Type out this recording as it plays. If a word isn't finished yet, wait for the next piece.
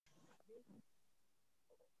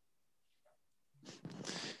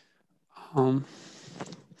Um,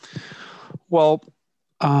 well,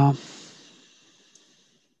 uh,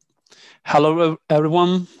 hello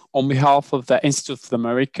everyone. On behalf of the Institute of the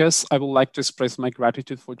Americas, I would like to express my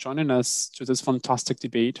gratitude for joining us to this fantastic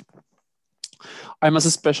debate. I must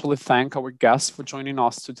especially thank our guests for joining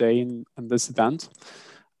us today in this event.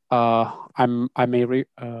 I may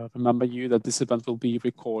remember you that this event will be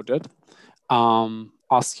recorded.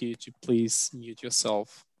 Ask you to please mute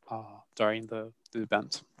yourself during the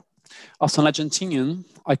event. As an Argentinian,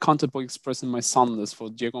 I can't avoid expressing my sadness for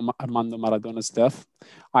Diego Armando Maradona's death.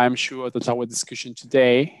 I am sure that our discussion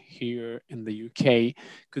today here in the UK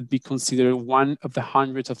could be considered one of the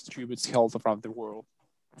hundreds of tributes held around the world.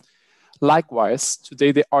 Likewise,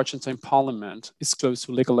 today the Argentine parliament is close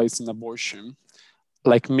to legalizing abortion.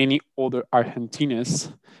 Like many other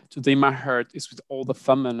Argentines, today my heart is with all the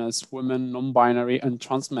feminists, women, non-binary, and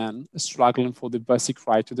trans men struggling for the basic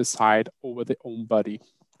right to decide over their own body.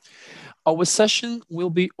 Our session will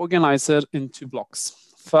be organized in 2 blocks.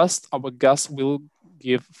 First, our guests will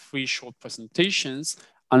give 3 short presentations,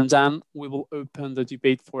 and then we will open the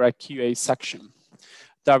debate for a Q&A section.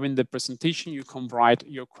 During the presentation, you can write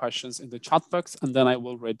your questions in the chat box, and then I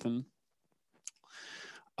will read them.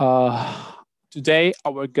 Today,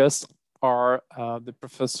 our guests are the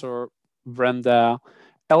Professor Brenda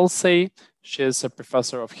Elsey. She is a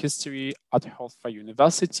professor of history at Hofstra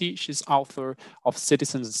University. She's author of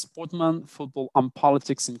Citizens and Sportsmen, Fútbol and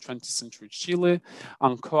Politics in 20th Century Chile,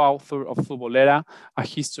 and co-author of Futbolera, A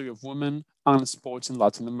History of Women and Sports in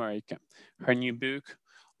Latin America. Her new book,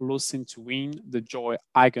 Losing to Win, The Joy,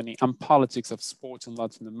 Agony, and Politics of Sports in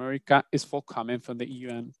Latin America is forthcoming from the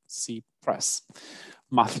UNC Press.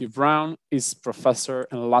 Matthew Brown is professor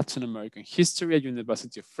in Latin American history at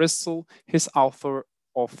University of Bristol. He's author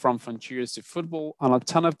of From Frontiers to Football, an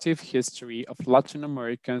alternative history of Latin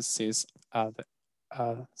America since the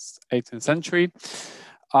 18th century.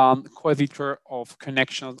 Co-editor of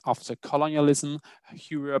Connections After Colonialism,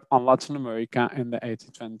 Europe and Latin America in the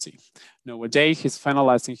 1820s. Nowadays, he's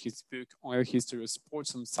finalizing his book on the history of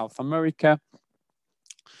sports in South America,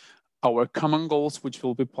 Our Common Goals, which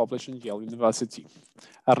will be published in Yale University.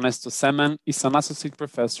 Ernesto Semán is an associate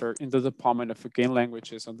professor in the Department of Again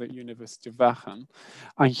Languages at the University of Bergen,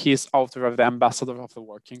 and he is author of The Ambassador of the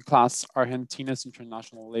Working Class, Argentina's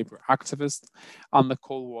International Labor Activist, and the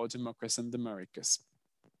Cold War Democracy in the Americas.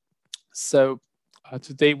 So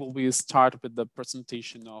today we'll start with the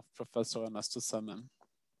presentation of Professor Ernesto Semán.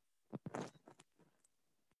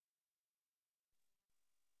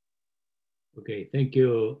 Okay, thank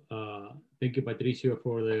you, Patricio,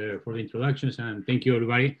 for the introductions, and thank you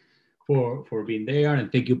everybody for being there,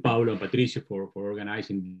 and thank you, Paulo and Patricio, for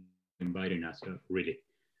organizing, inviting us. Really,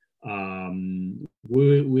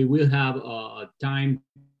 we will have time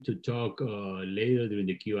to talk later during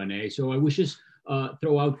the Q&A. So I will just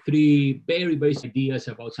throw out 3 very basic ideas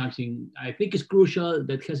about something I think is crucial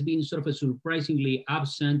that has been sort of a surprisingly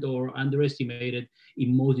absent or underestimated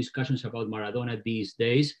in most discussions about Maradona these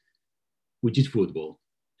days, which is football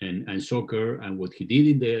and soccer, and what he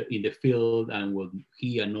did in the field, and what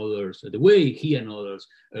he and others, the way he and others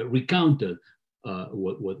recounted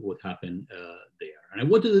what happened there. And I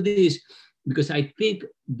want to do this because I think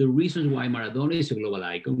the reasons why Maradona is a global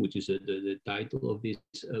icon, which is the title of this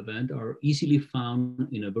event, are easily found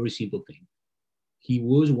in a very simple thing. He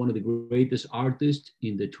was one of the greatest artists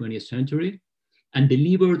in the 20th century and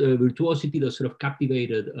delivered a virtuosity that sort of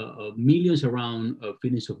captivated millions around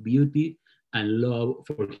feelings of beauty and love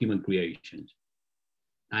for human creations.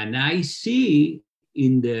 And I see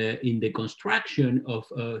in the construction of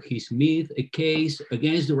his myth a case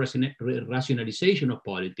against the rationalization of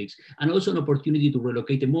politics, and also an opportunity to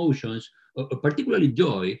relocate emotions, particularly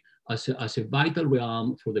joy, as a vital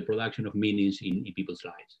realm for the production of meanings in people's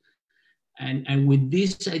lives. And with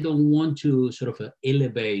this, I don't want to sort of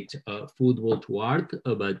elevate football to art,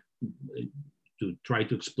 but to try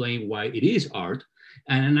to explain why it is art.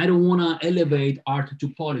 And I don't want to elevate art to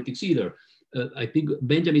politics either. I think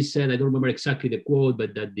Benjamin said, I don't remember exactly the quote,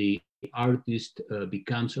 but that the artist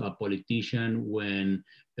becomes a politician when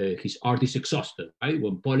his art is exhausted, right?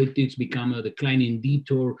 When politics become a declining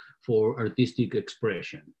detour for artistic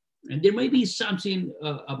expression. And there may be something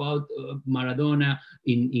about Maradona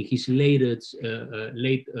in his late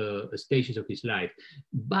stages of his life.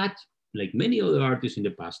 But like many other artists in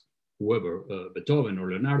the past, whoever, Beethoven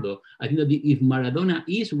or Leonardo, I think that if Maradona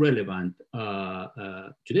is relevant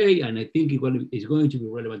today, and I think it's going to be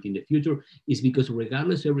relevant in the future, is because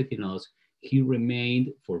regardless of everything else, he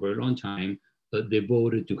remained for a very long time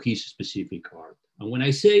devoted to his specific art. And when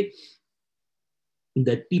I say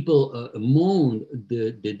that people mourn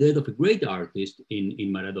the death of a great artist in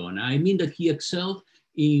Maradona. I mean that he excelled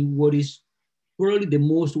in what is probably the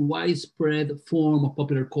most widespread form of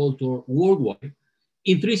popular culture worldwide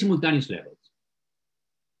in three simultaneous levels.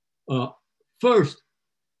 First,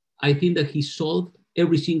 I think that he solved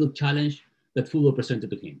every single challenge that football presented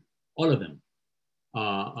to him, all of them.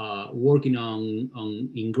 Working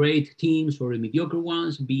in great teams or in mediocre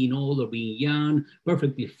ones, being old or being young,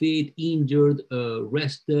 perfectly fit, injured,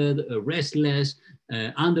 rested, restless,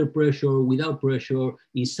 under pressure, without pressure,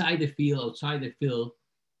 inside the field, outside the field.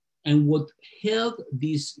 And what held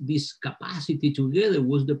this capacity together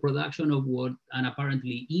was the production of what an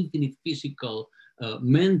apparently infinite physical,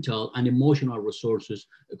 mental, and emotional resources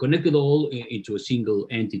connected all into a single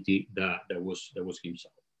entity that was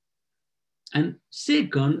himself. And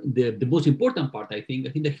second, the most important part, I think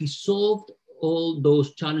that he solved all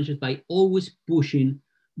those challenges by always pushing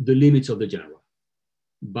the limits of the genre,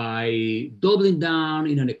 by doubling down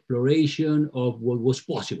in an exploration of what was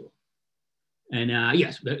possible. And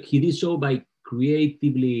yes, he did so by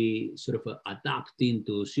creatively sort of adapting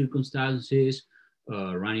to circumstances,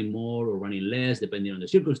 running more or running less, depending on the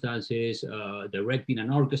circumstances, directing an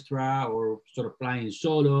orchestra or sort of playing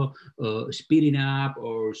solo, speeding up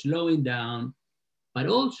or slowing down. But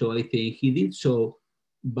also, I think he did so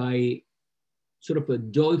by sort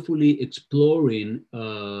of joyfully exploring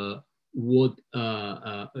what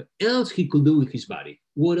else he could do with his body,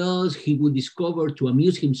 what else he would discover to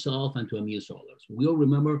amuse himself and to amuse others. We all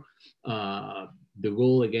remember the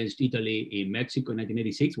goal against Italy in Mexico in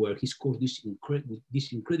 1986, where he scored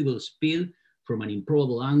this incredible speed from an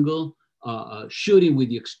improbable angle, shooting with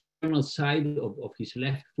the external side of his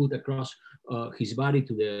left foot across his body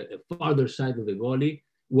to the farther side of the goalie,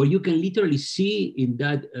 where you can literally see in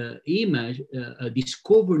that image,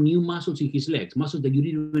 discover new muscles in his legs, muscles that you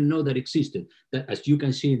didn't even know that existed, that, as you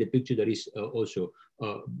can see in the picture that is also,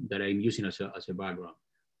 that I'm using as a background.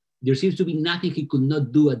 There seems to be nothing he could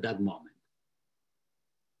not do at that moment.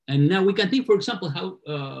 And now we can think, for example, how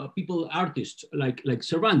artists like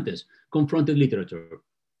Cervantes confronted literature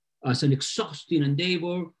as an exhausting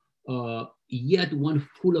endeavor, yet one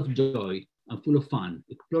full of joy and full of fun,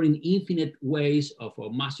 exploring infinite ways of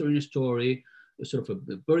mastering a story, sort of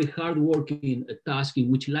a very hard-working task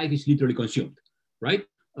in which life is literally consumed, right?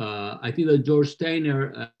 I think that George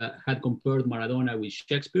Steiner had compared Maradona with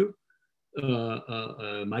Shakespeare.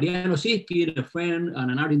 Mariano Siski, a friend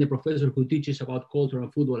and an art professor who teaches about culture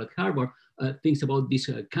and football at Harvard, thinks about this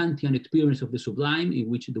Kantian experience of the sublime, in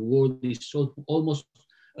which the world is almost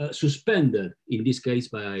suspended, in this case,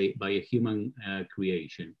 by a human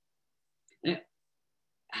creation.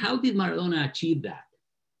 How did Maradona achieve that?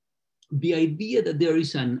 The idea that there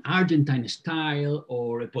is an Argentine style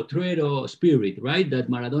or a potrero spirit, right? That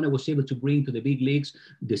Maradona was able to bring to the big leagues,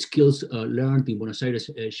 the skills learned in Buenos Aires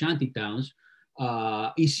shanty towns,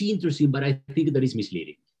 is interesting, but I think that is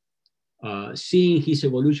misleading. Seeing his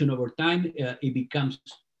evolution over time, it becomes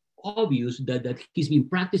obvious that he's been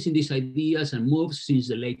practicing these ideas and moves since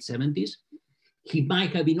the late 70s. He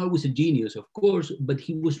might have been always a genius, of course, but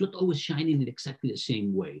he was not always shining in exactly the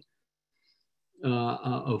same way.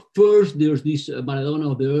 First, there's this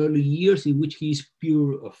Maradona of the early years in which he's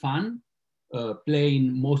pure fun,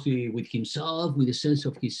 playing mostly with himself, with a sense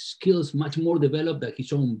of his skills much more developed than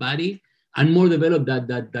his own body, and more developed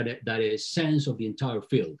that a sense of the entire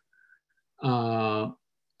field. And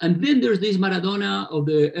then there's this Maradona of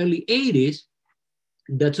the early 80s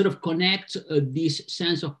that sort of connects this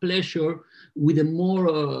sense of pleasure with a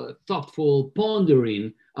more thoughtful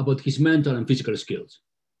pondering about his mental and physical skills.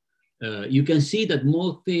 You can see that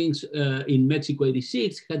more things in Mexico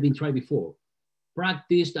 86 had been tried before,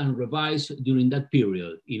 practiced and revised during that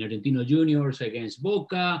period in Argentina Juniors against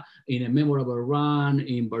Boca, in a memorable run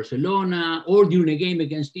in Barcelona, or during a game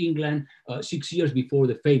against England 6 years before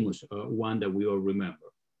the famous one that we all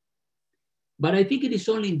remember. But I think it is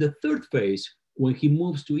only in the third phase, when he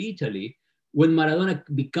moves to Italy, when Maradona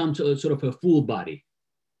becomes sort of a full body.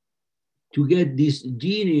 To get this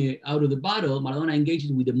genie out of the bottle, Maradona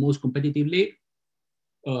engages with the most competitive league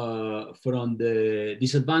from the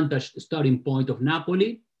disadvantaged starting point of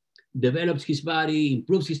Napoli, develops his body,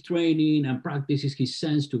 improves his training, and practices his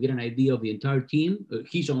sense to get an idea of the entire team,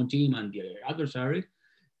 his own team and the adversary,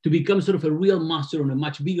 to become sort of a real master on a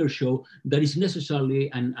much bigger show that is necessarily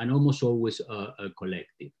and almost always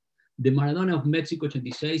collective. The Maradona of Mexico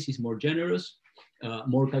 86 is more generous,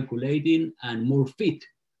 more calculating, and more fit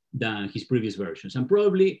than his previous versions. And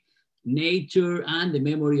probably nature and the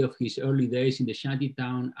memory of his early days in the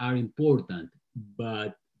shantytown are important,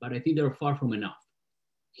 but I think they're far from enough.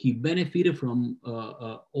 He benefited from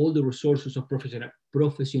all the resources of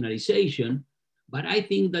professionalization, but I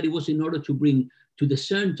think that it was in order to bring to the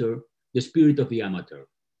center the spirit of the amateur,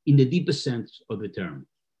 in the deepest sense of the term.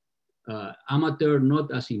 Amateur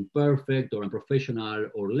not as imperfect or unprofessional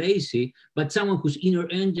or lazy, but someone whose inner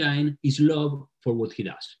engine is love for what he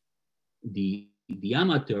does. The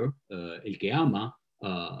amateur, el que ama,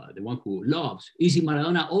 the one who loves, is in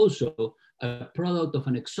Maradona also a product of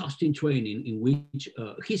an exhausting training in which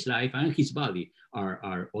his life and his body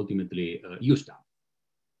are ultimately used up.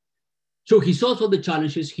 So he solved all the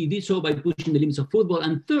challenges. He did so by pushing the limits of football.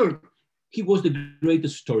 And third, he was the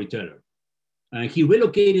greatest storyteller. He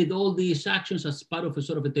relocated all these actions as part of a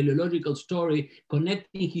sort of a teleological story,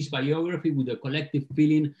 connecting his biography with a collective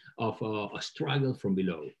feeling of a struggle from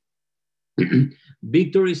below.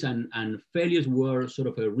 Victories and failures were sort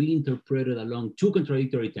of reinterpreted along two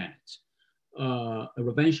contradictory tenets. A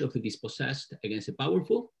revenge of the dispossessed against the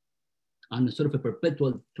powerful, and a sort of a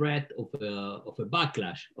perpetual threat of a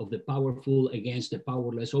backlash of the powerful against the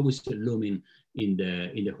powerless, always looming in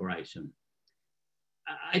the horizon.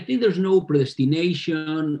 I think there's no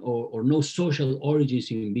predestination or no social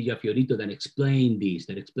origins in Villa Fiorito that explain this,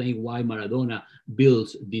 that explain why Maradona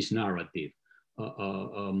builds this narrative.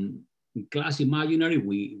 Class imaginary,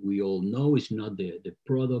 we all know, is not the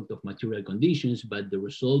product of material conditions, but the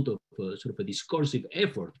result of sort of a discursive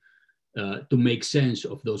effort to make sense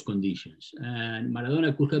of those conditions. And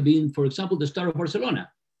Maradona could have been, for example, the star of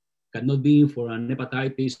Barcelona, had not been for an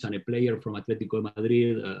hepatitis and a player from Atletico de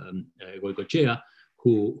Madrid, Goicoechea,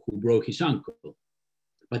 who broke his ankle.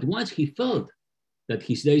 But once he felt that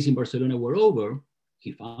his days in Barcelona were over,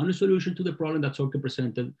 he found a solution to the problem that soccer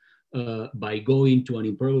presented by going to an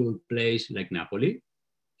improbable place like Napoli.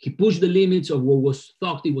 He pushed the limits of what was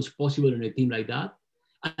thought it was possible in a team like that.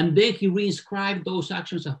 And then he reinscribed those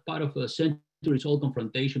actions as part of a centuries-old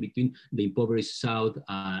confrontation between the impoverished South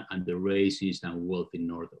and the racist and wealthy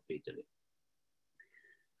North of Italy.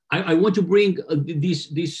 I want to bring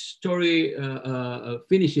this story,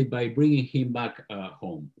 finish it by bringing him back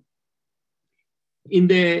home. In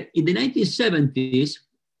the 1970s,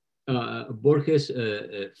 Borges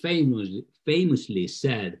famously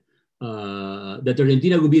said that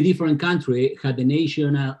Argentina would be a different country had the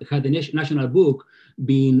national book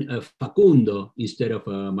been Facundo instead of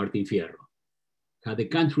Martin Fierro. Had the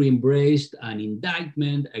country embraced an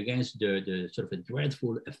indictment against the sort of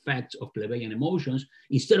dreadful effects of plebeian emotions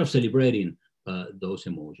instead of celebrating those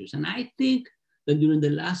emotions. And I think that during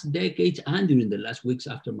the last decades and during the last weeks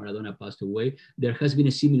after Maradona passed away, there has been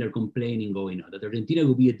a similar complaining going on, that Argentina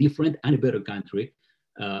would be a different and a better country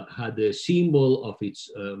had the symbol of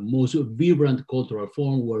its most vibrant cultural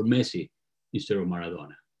form were Messi instead of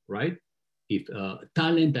Maradona, right? If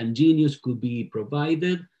talent and genius could be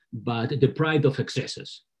provided, but deprived of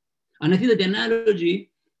excesses. And I think that the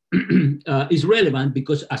analogy is relevant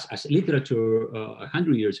because as literature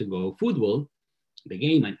 100 years ago, football, the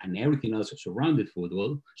game and everything else surrounding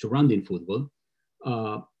football,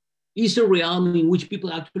 is a realm in which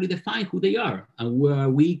people actually define who they are, and where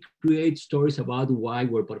we create stories about why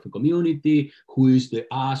we're part of a community, who is the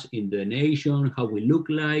us in the nation, how we look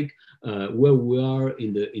like, where we are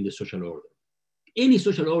in the social order. Any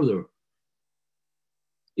social order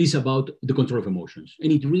is about the control of emotions.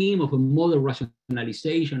 Any dream of a modern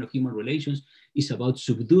rationalization of human relations is about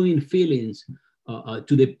subduing feelings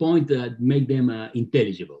to the point that make them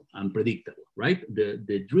intelligible and predictable, right?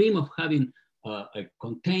 The dream of having a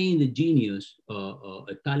contained genius,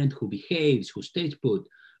 a talent who behaves, who stays put,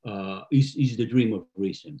 is the dream of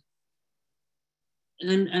reason.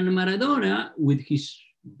 And Maradona, with his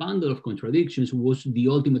bundle of contradictions, was the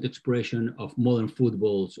ultimate expression of modern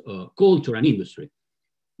football's culture and industry.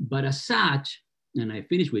 But as such, and I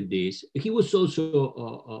finish with this, he was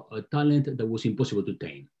also a talent that was impossible to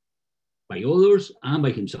tame by others and by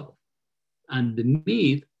himself. And the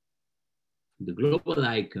myth, the global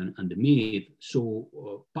icon and the myth,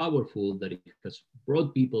 so powerful that it has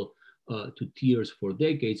brought people to tears for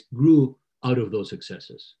decades, grew out of those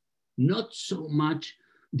excesses. Not so much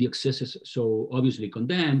the excesses so obviously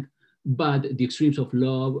condemned, but the extremes of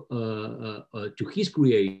love to his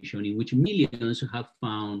creation, in which millions have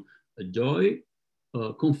found a joy,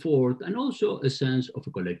 comfort, and also a sense of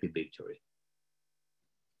a collective victory.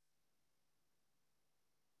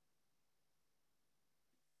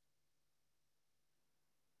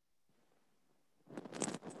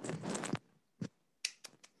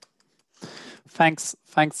 Thanks,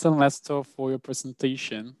 Ernesto, for your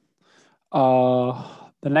presentation.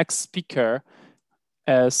 The next speaker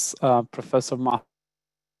is Professor Ma.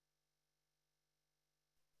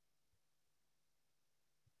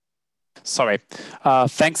 Sorry.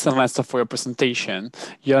 Thanks, Ernesto, for your presentation.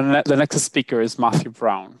 The next speaker is Matthew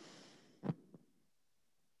Brown.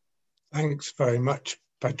 Thanks very much,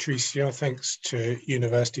 Patricia. Thanks to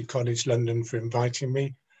University College London for inviting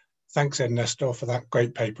me. Thanks, Ernesto, for that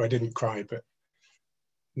great paper. I didn't cry, but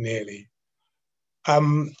nearly.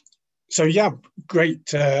 So yeah, great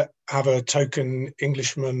to have a token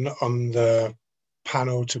Englishman on the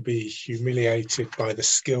panel to be humiliated by the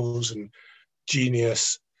skills and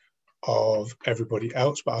genius of everybody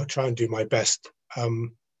else, but I'll try and do my best.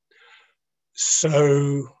 And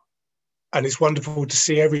it's wonderful to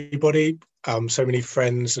see everybody, so many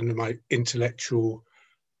friends and my intellectual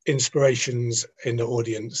inspirations in the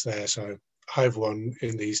audience there. So hi everyone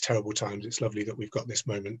in these terrible times. It's lovely that we've got this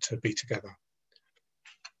moment to be together.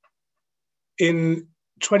 In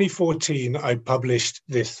 2014, I published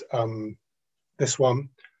this one,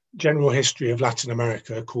 General History of Latin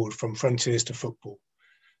America, called From Frontiers to Football.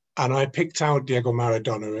 And I picked out Diego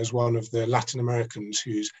Maradona as one of the Latin Americans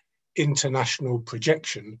whose international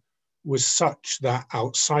projection was such that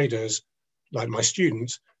outsiders, like my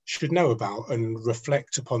students, should know about and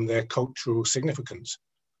reflect upon their cultural significance,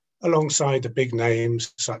 alongside the big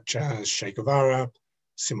names such as Che Guevara,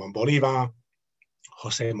 Simón Bolívar,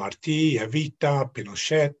 José Martí, Evita,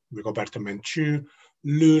 Pinochet, Rigoberto Menchú,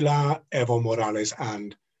 Lula, Evo Morales,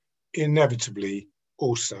 and inevitably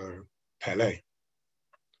also Pelé.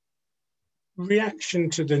 Reaction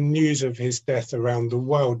to the news of his death around the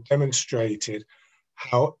world demonstrated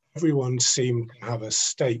how everyone seemed to have a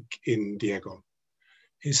stake in Diego.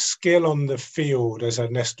 His skill on the field, as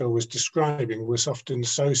Ernesto was describing, was often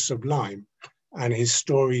so sublime and his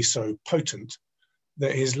story so potent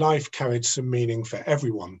that his life carried some meaning for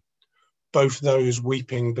everyone, both those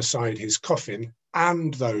weeping beside his coffin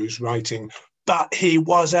and those writing, "But he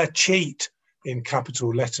was a cheat," in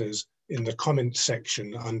capital letters in the comments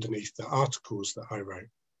section underneath the articles that I wrote.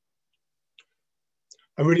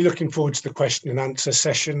 I'm really looking forward to the question and answer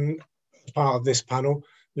session as part of this panel.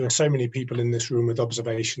 There are so many people in this room with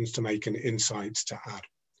observations to make and insights to add.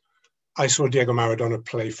 I saw Diego Maradona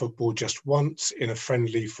play football just once in a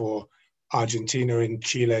friendly for Argentina in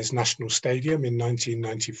Chile's national stadium in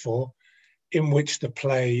 1994, in which the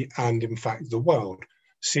play and in fact the world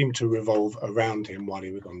seemed to revolve around him while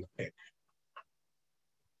he was on the pitch.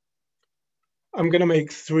 I'm going to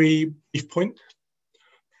make 3 brief points.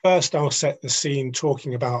 First, I'll set the scene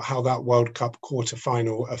talking about how that World Cup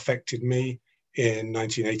quarter-final affected me in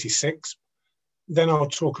 1986. Then I'll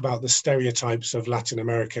talk about the stereotypes of Latin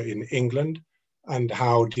America in England and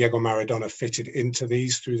how Diego Maradona fitted into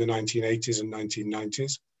these through the 1980s and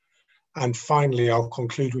 1990s. And finally, I'll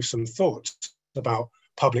conclude with some thoughts about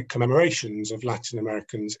public commemorations of Latin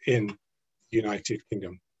Americans in the United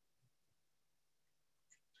Kingdom.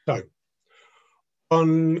 So,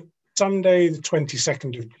 on Sunday, the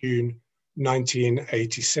 22nd of June,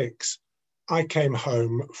 1986, I came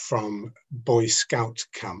home from Boy Scout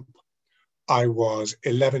camp. I was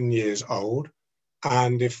 11 years old,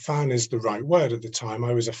 and if fan is the right word at the time,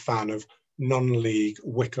 I was a fan of non-league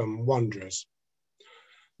Wycombe Wanderers.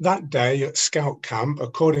 That day at Scout camp,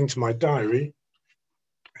 according to my diary,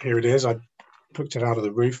 here it is, I picked it out of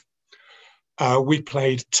the roof, we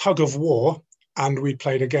played tug of war, and we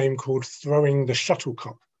played a game called Throwing the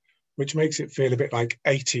Shuttlecock, which makes it feel a bit like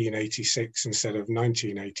 1886 instead of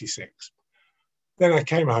 1986. Then I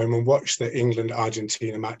came home and watched the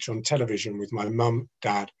England-Argentina match on television with my mum,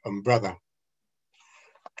 dad, and brother.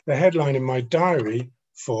 The headline in my diary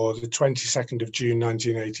for the 22nd of June,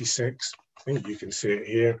 1986, I think you can see it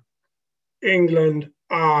here, "England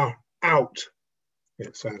are out,"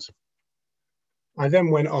 it says. I then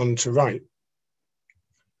went on to write,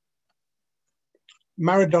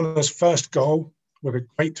 Maradona's first goal was a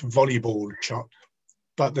great volleyball shot,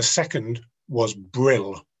 but the second was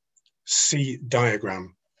brill. See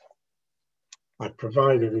diagram. I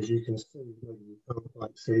provided, as you can see, maybe you can't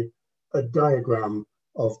quite see, a diagram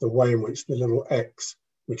of the way in which the little X,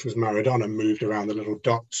 which was Maradona, moved around the little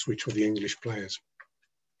dots, which were the English players.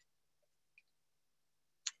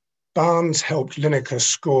 Barnes helped Lineker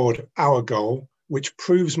scored our goal, which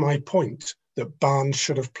proves my point that Barnes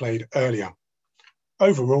should have played earlier.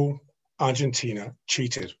 Overall, Argentina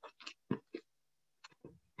cheated.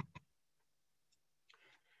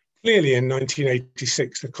 Clearly in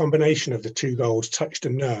 1986, the combination of the 2 goals touched a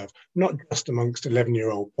nerve, not just amongst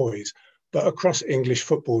 11-year-old boys, but across English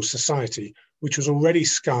football society, which was already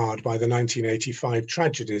scarred by the 1985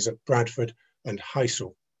 tragedies at Bradford and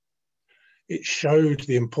Heysel. It showed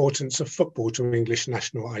the importance of football to English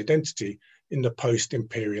national identity in the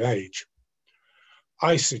post-imperial age.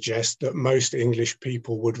 I suggest that most English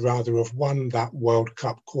people would rather have won that World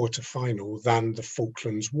Cup quarter-final than the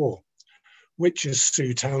Falklands War, which, as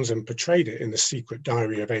Sue Townsend portrayed it in The Secret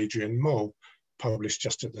Diary of Adrian Mole, published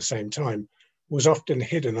just at the same time, was often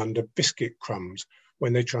hidden under biscuit crumbs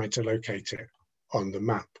when they tried to locate it on the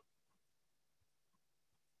map.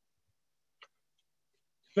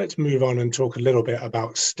 Let's move on and talk a little bit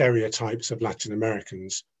about stereotypes of Latin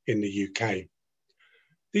Americans in the UK.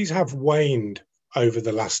 These have waned over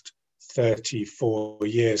the last 34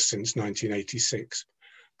 years since 1986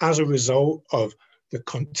 as a result of the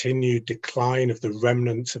continued decline of the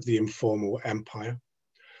remnants of the informal empire,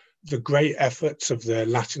 the great efforts of the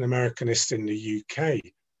Latin Americanists in the UK,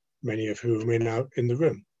 many of whom are now in the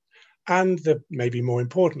room, and maybe more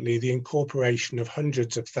importantly, the incorporation of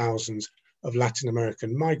hundreds of thousands of Latin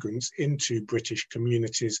American migrants into British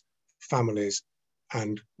communities, families,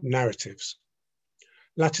 and narratives.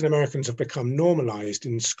 Latin Americans have become normalized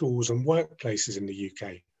in schools and workplaces in the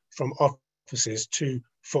UK, from offices to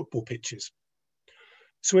football pitches.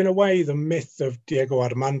 So in a way, the myth of Diego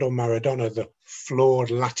Armando Maradona, the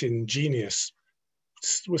flawed Latin genius,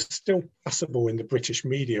 was still passable in the British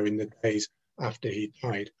media in the days after he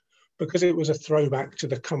died, because it was a throwback to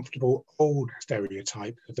the comfortable old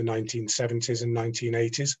stereotype of the 1970s and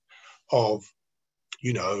 1980s of,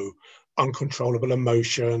 you know, uncontrollable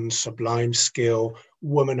emotion, sublime skill,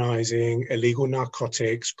 womanizing, illegal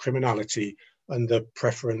narcotics, criminality, and the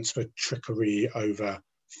preference for trickery over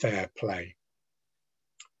fair play.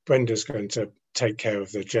 Brenda's going to take care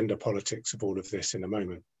of the gender politics of all of this in a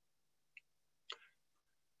moment.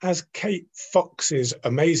 As Kate Fox's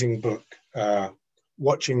amazing book,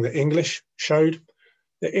 Watching the English, showed,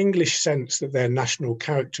 the English sense that their national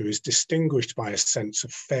character is distinguished by a sense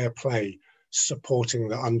of fair play, supporting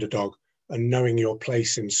the underdog, and knowing your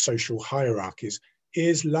place in social hierarchies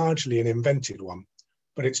is largely an invented one,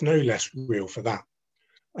 but it's no less real for that.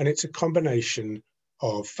 And it's a combination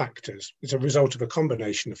of factors. It's a result of a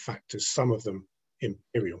combination of factors, some of them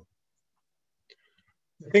imperial.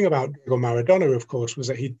 The thing about Diego Maradona, of course, was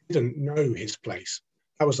that he didn't know his place.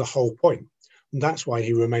 That was the whole point. And that's why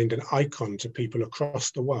he remained an icon to people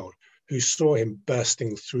across the world who saw him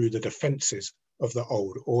bursting through the defenses of the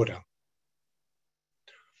old order.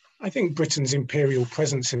 I think Britain's imperial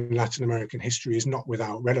presence in Latin American history is not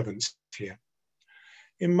without relevance here.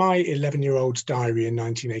 In my 11-year-old's diary in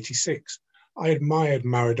 1986, I admired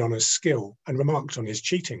Maradona's skill and remarked on his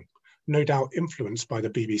cheating, no doubt influenced by the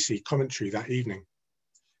BBC commentary that evening.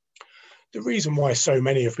 The reason why so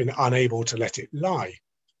many have been unable to let it lie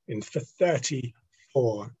for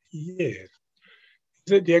 34 years is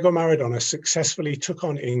that Diego Maradona successfully took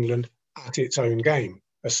on England at its own game,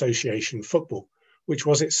 association football, which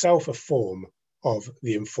was itself a form of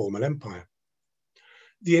the informal empire.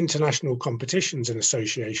 The international competitions in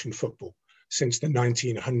association football since the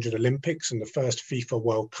 1900 Olympics and the first FIFA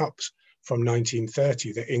World Cups from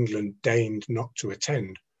 1930 that England deigned not to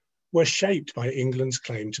attend were shaped by England's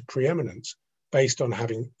claim to preeminence based on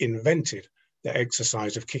having invented the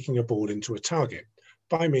exercise of kicking a ball into a target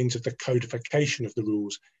by means of the codification of the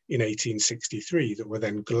rules in 1863 that were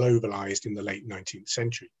then globalized in the late 19th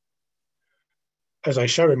century. As I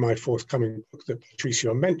show in my forthcoming book that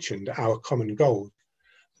Patricio mentioned, Our Common Goal,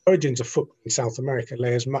 the origins of football in South America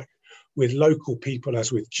lay as much with local people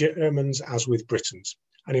as with Germans as with Britons,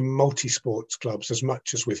 and in multi-sports clubs as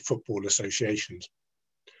much as with football associations.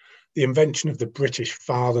 The invention of the British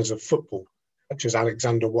fathers of football, such as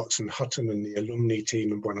Alexander Watson Hutton and the alumni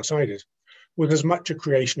team in Buenos Aires, was as much a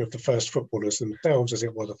creation of the first footballers themselves as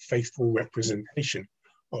it was a faithful representation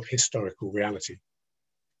of historical reality.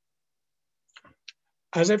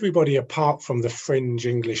 As everybody apart from the fringe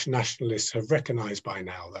English nationalists have recognised by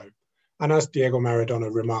now, though, and as Diego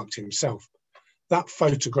Maradona remarked himself, that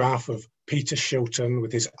photograph of Peter Shilton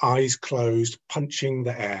with his eyes closed, punching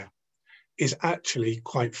the air, is actually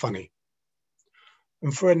quite funny.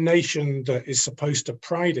 And for a nation that is supposed to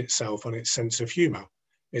pride itself on its sense of humour,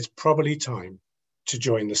 it's probably time to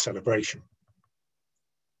join the celebration.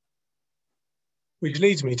 Which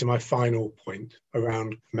leads me to my final point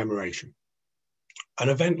around commemoration. An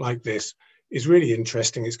event like this is really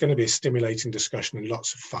interesting. It's going to be a stimulating discussion and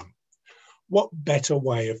lots of fun. What better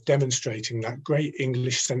way of demonstrating that great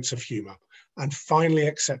English sense of humour and finally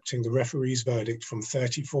accepting the referee's verdict from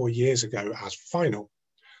 34 years ago as final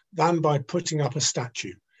than by putting up a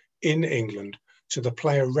statue in England to the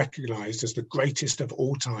player recognised as the greatest of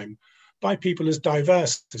all time by people as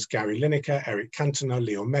diverse as Gary Lineker, Eric Cantona,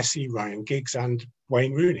 Leo Messi, Ryan Giggs and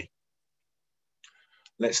Wayne Rooney.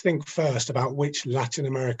 Let's think first about which Latin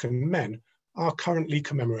American men are currently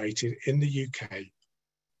commemorated in the UK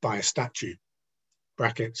by a statue.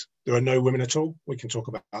 brackets, there are no women at all. We can talk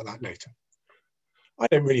about that later. I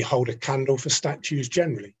don't really hold a candle for statues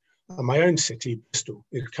generally. And my own city, Bristol,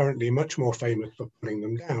 is currently much more famous for putting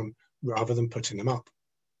them down rather than putting them up.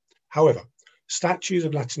 However, statues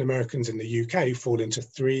of Latin Americans in the UK fall into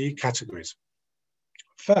three categories.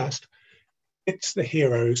 First, it's the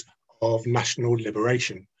heroes of national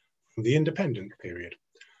liberation from the independent period.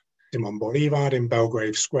 Simón Bolívar in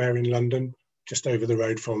Belgrave Square in London, just over the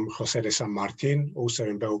road from José de San Martín, also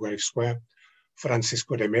in Belgrave Square,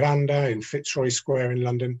 Francisco de Miranda in Fitzroy Square in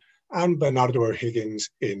London, and Bernardo O'Higgins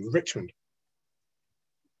in Richmond.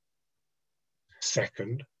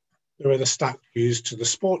 Second, there are the statues to the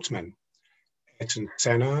sportsmen, Ayrton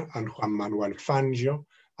Senna and Juan Manuel Fangio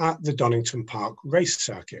at the Donington Park race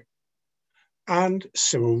circuit, and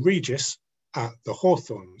Cyril Regis at the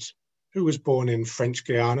Hawthorns, who was born in French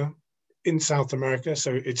Guiana in South America,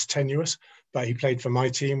 so it's tenuous, but he played for my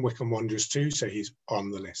team, Wycombe Wanderers too, so he's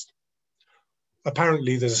on the list.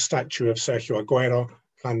 Apparently there's a statue of Sergio Aguero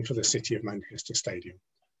planned for the City of Manchester Stadium,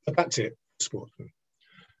 but that's it, sportsmen.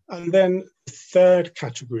 And then the third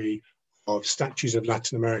category of statues of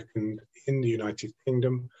Latin Americans in the United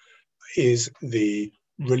Kingdom is the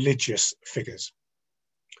religious figures.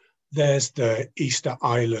 There's the Easter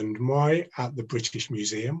Island Moai at the British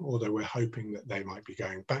Museum, although we're hoping that they might be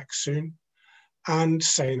going back soon, and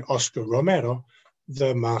Saint Oscar Romero,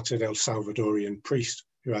 the martyred El Salvadorian priest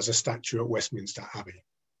who has a statue at Westminster Abbey.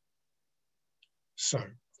 So,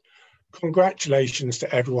 congratulations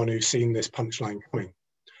to everyone who's seen this punchline coming.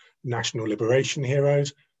 National liberation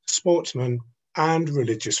heroes, sportsmen, and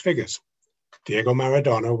religious figures. Diego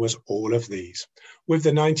Maradona was all of these, with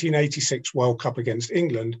the 1986 World Cup against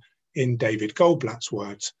England, in David Goldblatt's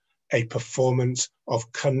words, a performance of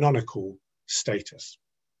canonical status.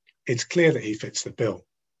 It's clear that he fits the bill.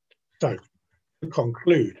 So, to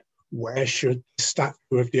conclude, where should the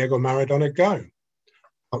statue of Diego Maradona go?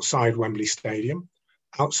 Outside Wembley Stadium,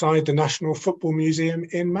 outside the National Football Museum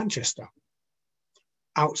in Manchester,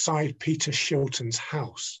 outside Peter Shilton's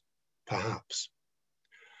house, perhaps.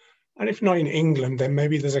 And if not in England, then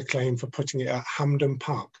maybe there's a claim for putting it at Hampden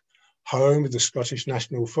Park, home of the Scottish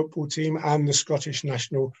national football team and the Scottish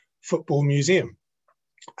National Football Museum,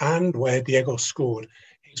 and where Diego scored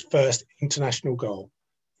his first international goal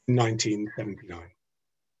in 1979.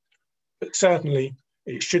 But certainly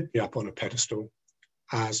it should be up on a pedestal,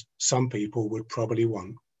 as some people would probably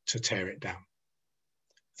want to tear it down.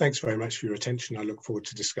 Thanks very much for your attention. I look forward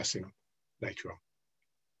to discussing later on.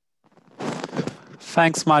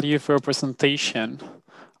 Thanks, Mario, for your presentation.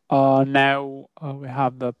 Now we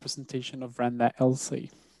have the presentation of Brenda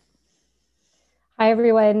Elsey. Hi,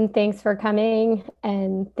 everyone. Thanks for coming,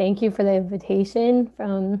 and thank you for the invitation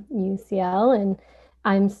from UCL. And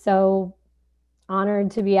I'm so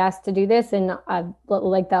honored to be asked to do this. And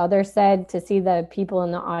like the others said, to see the people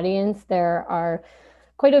in the audience, there are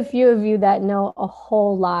quite a few of you that know a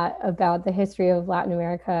whole lot about the history of Latin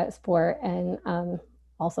America sport and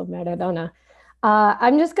also Maradona.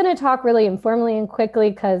 I'm just going to talk really informally and quickly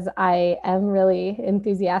because I am really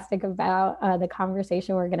enthusiastic about the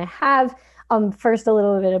conversation we're going to have. First, a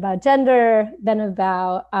little bit about gender, then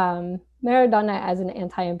about Maradona as an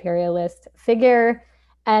anti-imperialist figure,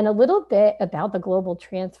 and a little bit about the global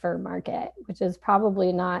transfer market, which is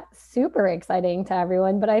probably not super exciting to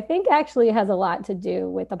everyone, but I think actually has a lot to do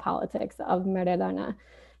with the politics of Maradona.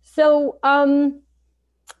 So,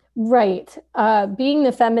 right, being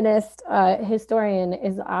the feminist historian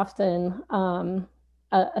is often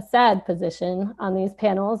a sad position on these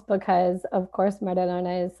panels because, of course,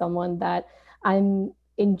 Maradona is someone that I'm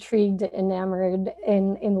intrigued, enamored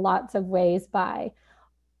in lots of ways by.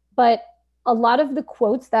 But a lot of the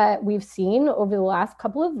quotes that we've seen over the last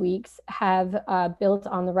couple of weeks have built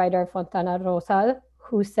on the writer Fontana Rosa,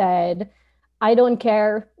 who said, "I don't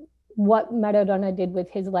care what Maradona did with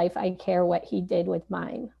his life, I care what he did with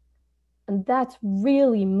mine." And that's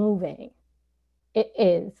really moving. It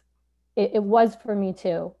is. It was for me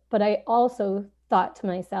too. But I also thought to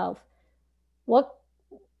myself,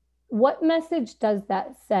 what message does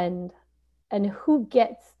that send? And who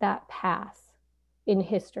gets that pass in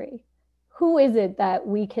history? Who is it that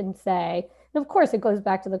we can say, and of course it goes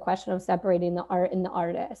back to the question of separating the art and the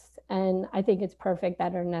artist. And I think it's perfect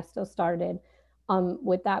that Ernesto started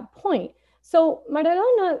with that point. So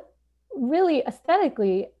Maradona really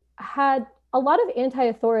aesthetically had a lot of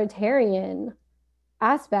anti-authoritarian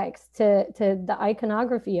aspects to the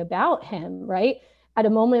iconography about him, right? At a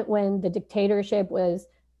moment when the dictatorship was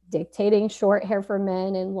dictating short hair for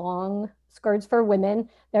men and long skirts for women,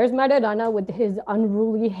 there's Maradona with his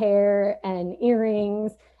unruly hair and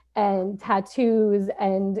earrings and tattoos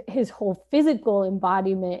and his whole physical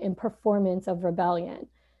embodiment and performance of rebellion.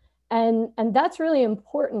 And that's really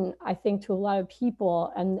important, I think, to a lot of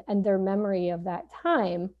people and their memory of that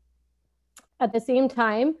time. At the same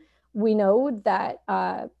time, we know that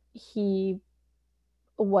he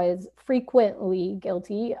was frequently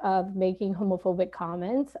guilty of making homophobic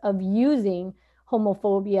comments, of using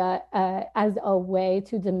homophobia as a way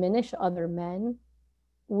to diminish other men.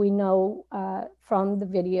 We know from the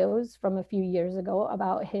videos from a few years ago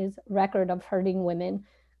about his record of hurting women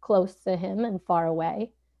close to him and far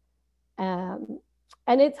away.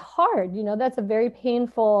 And it's hard, you know, that's a very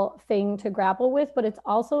painful thing to grapple with, but it's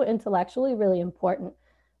also intellectually really important,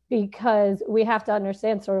 because we have to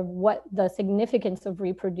understand sort of what the significance of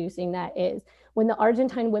reproducing that is. When the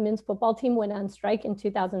Argentine women's football team went on strike in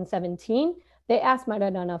 2017, they asked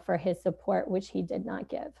Maradona for his support, which he did not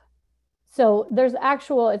give. So there's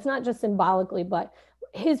actual, it's not just symbolically, but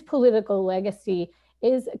his political legacy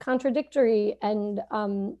is contradictory, and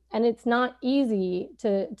it's not easy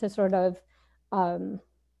to sort of,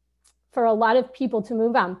 for a lot of people to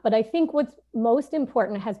move on. But I think what's most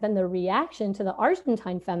important has been the reaction to the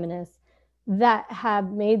Argentine feminists that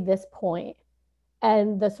have made this point,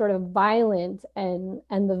 and the sort of violence and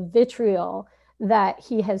the vitriol that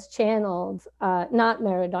he has channeled, not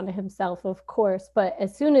Maradona himself, of course, but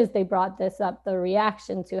as soon as they brought this up, the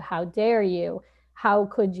reaction to how dare you, how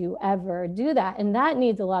could you ever do that? And that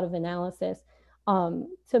needs a lot of analysis,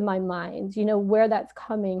 to my mind, you know, where that's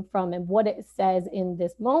coming from and what it says in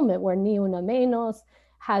this moment where Ni Una Menos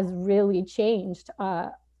has really changed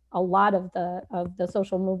a lot of the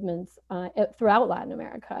social movements throughout Latin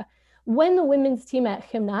America. When the women's team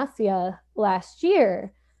at Gimnasia last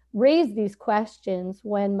year raised these questions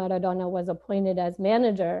when Maradona was appointed as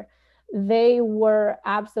manager, they were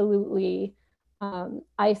absolutely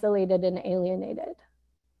isolated and alienated.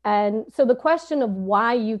 And so the question of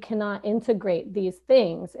why you cannot integrate these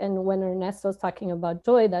things, and when Ernesto's talking about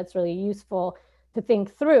joy, that's really useful to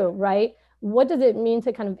think through, right? What does it mean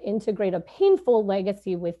to kind of integrate a painful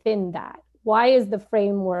legacy within that? Why is the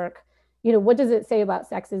framework, you know, what does it say about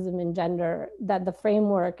sexism and gender that the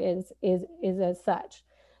framework is as such?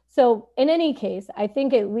 So in any case, I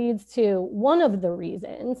think it leads to one of the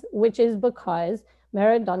reasons, which is because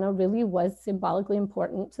Maradona really was symbolically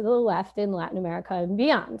important to the left in Latin America and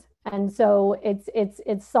beyond. And so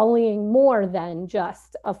it's sullying more than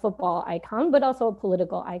just a football icon, but also a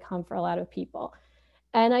political icon for a lot of people.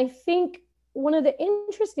 And I think one of the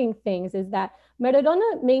interesting things is that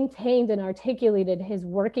Maradona maintained and articulated his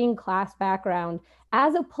working class background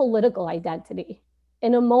as a political identity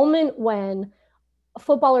in a moment when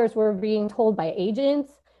footballers were being told by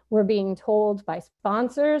agents, were being told by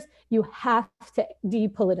sponsors, you have to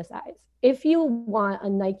depoliticize. If you want a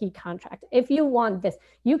Nike contract, if you want this,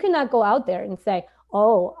 you cannot go out there and say,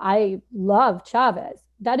 oh, I love Chavez.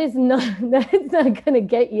 That is not going to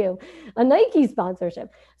get you a Nike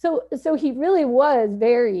sponsorship. So he really was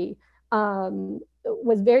very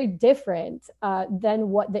different than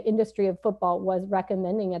what the industry of football was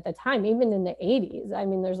recommending at the time, even in the 80s. I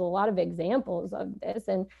mean, there's a lot of examples of this,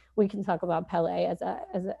 and we can talk about Pelé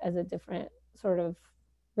as a different sort of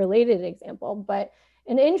related example, but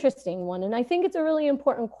an interesting one. And I think it's a really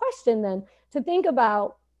important question then to think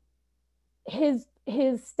about his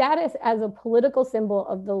status as a political symbol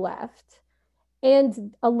of the left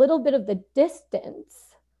and a little bit of the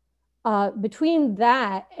distance between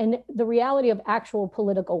that and the reality of actual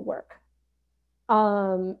political work,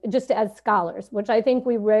 just as scholars, which I think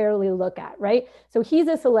we rarely look at, right? So he's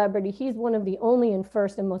a celebrity. He's one of the only and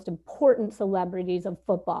first and most important celebrities of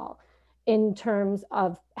football in terms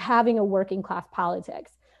of having a working class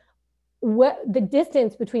politics. The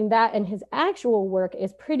distance between that and his actual work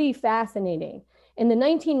is pretty fascinating. In the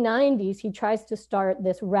 1990s, he tries to start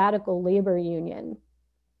this radical labor union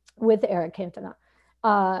with Eric Cantona.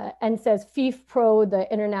 And says FIFPro,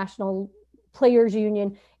 the International Players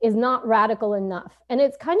Union, is not radical enough. And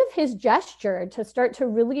it's kind of his gesture to start to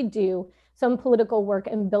really do some political work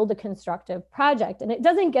and build a constructive project. And it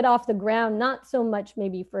doesn't get off the ground, not so much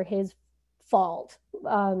maybe for his fault,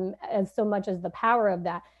 as so much as the power of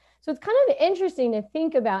that. So it's kind of interesting to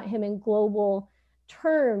think about him in global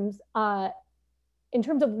terms, in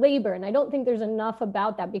terms of labor. And I don't think there's enough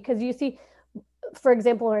about that, because you see, for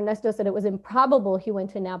example, Ernesto said it was improbable he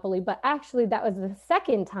went to Napoli, but actually that was the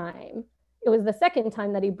second time. It was the second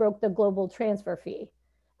time that he broke the global transfer fee.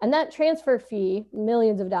 And that transfer fee,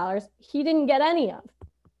 millions of dollars, he didn't get any of.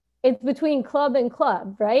 It's between club and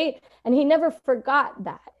club, right? And he never forgot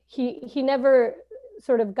that. He never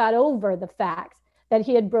sort of got over the fact that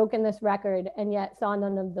he had broken this record and yet saw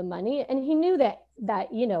none of the money. And he knew that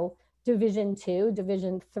Division II,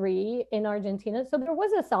 Division III in Argentina. So there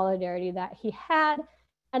was a solidarity that he had.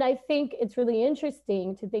 And I think it's really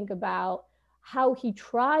interesting to think about how he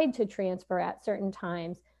tried to transfer at certain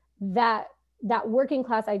times that working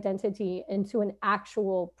class identity into an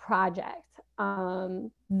actual project.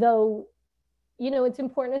 Though, it's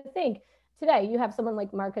important to think today you have someone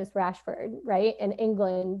like Marcus Rashford, right, in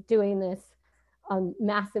England doing this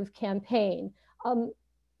massive campaign.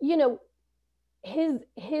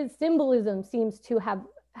 His symbolism seems to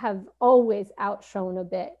have always outshone a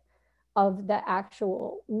bit of the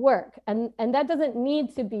actual work. And that doesn't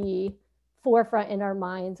need to be forefront in our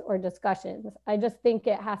minds or discussions. I just think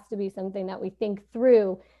it has to be something that we think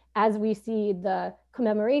through as we see the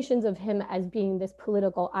commemorations of him as being this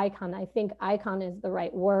political icon. I think icon is the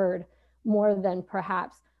right word more than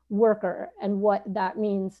perhaps worker, and what that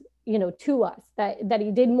means, to us, that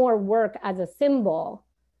he did more work as a symbol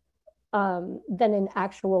than in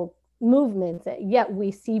actual movements, yet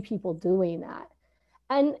we see people doing that.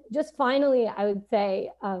 And just finally, I would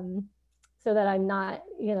say, so that I'm not,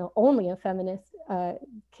 only a feminist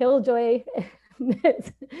killjoy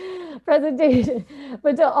presentation,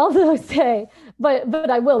 but to also say, but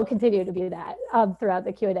I will continue to be that throughout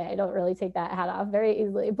the Q&A. I don't really take that hat off very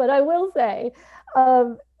easily, but I will say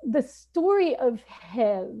the story of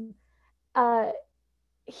him,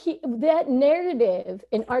 that narrative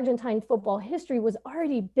in Argentine football history was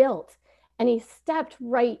already built, and he stepped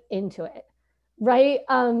right into it. Right?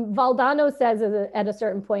 Valdano says at a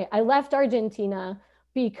certain point, I left Argentina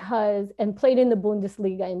and played in the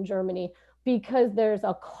Bundesliga in Germany because there's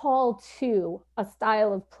a call to a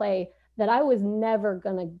style of play that I was never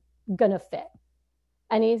gonna fit.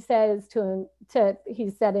 And he says he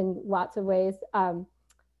said in lots of ways,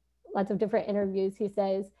 lots of different interviews, he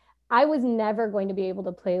says, I was never going to be able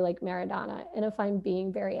to play like Maradona. And if I'm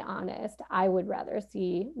being very honest, I would rather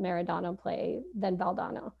see Maradona play than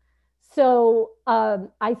Valdano. So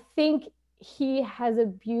I think he has a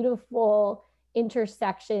beautiful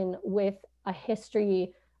intersection with a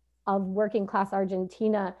history of working class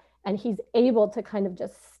Argentina, and he's able to kind of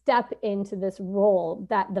just step into this role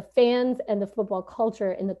that the fans and the football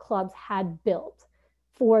culture in the clubs had built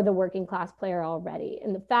for the working class player already.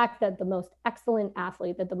 And the fact that the most excellent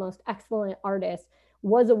athlete, that the most excellent artist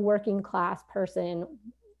was a working class person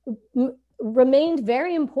remained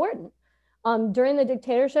very important. During the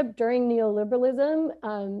dictatorship, during neoliberalism,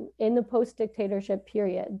 in the post-dictatorship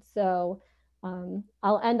period. So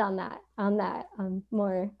I'll end on that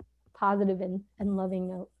more positive and loving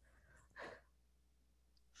note.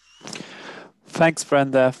 Thanks,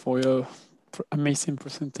 Brenda, for your amazing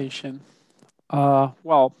presentation.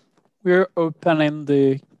 Well, we're opening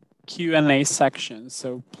the Q&A section,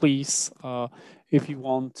 so please, if you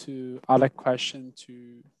want to add a question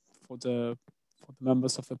for the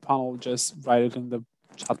members of the panel, just write it in the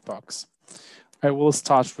chat box. I will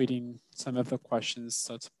start reading some of the questions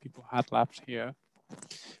that people had left here.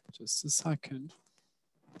 Just a second.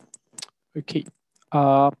 Okay.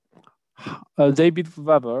 David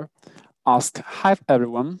Weber asked, hi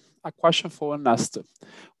everyone, a question for Ernesto.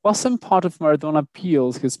 Wasn't part of Maradona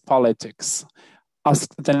appeals his politics?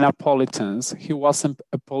 Asked the Neapolitans, he wasn't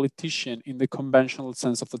a politician in the conventional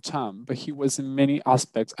sense of the term, but he was in many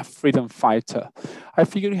aspects a freedom fighter. I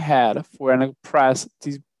figured he had, for an oppressed,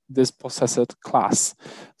 dispossessed class.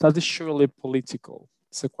 That is surely political.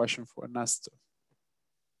 It's a question for Ernesto.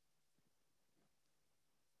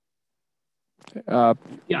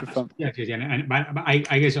 Yes. But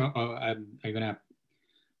I guess I'm gonna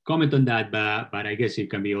comment on that, but I guess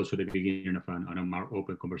it can be also the beginning of a more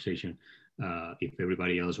open conversation if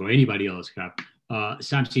everybody else or anybody else have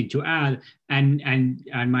something to add. And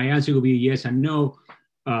my answer will be yes and no.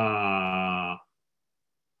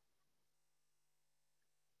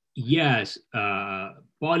 Yes,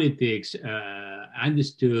 politics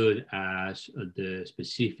understood as the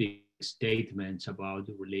specific statements about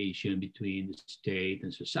the relation between the state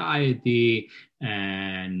and society,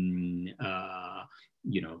 and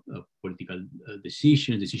political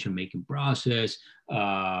decision-making process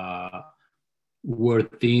were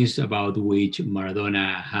things about which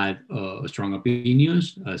Maradona had strong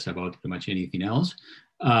opinions, as about pretty much anything else,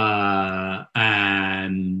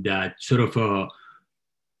 and that sort of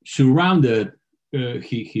surrounded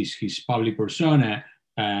his public persona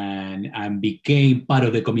and became part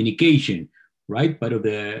of the communication, right? Part of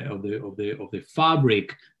the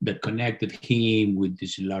fabric that connected him with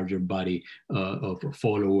this larger body of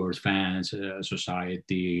followers, fans,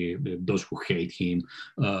 society, those who hate him,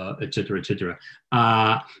 etc., etc.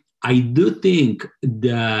 I do think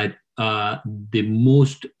that the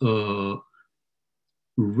most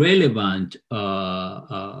relevant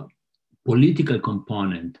political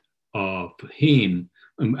component of him,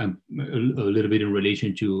 a little bit in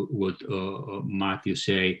relation to what Matthew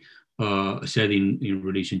said in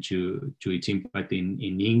relation to its impact in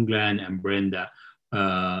England, and Brenda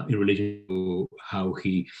in relation to how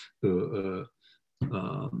he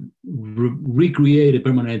recreated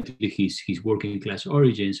permanently his working class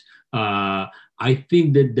origins. I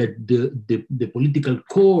think that the political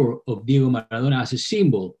core of Diego Maradona as a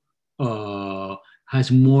symbol has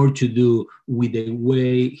more to do with the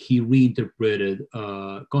way he reinterpreted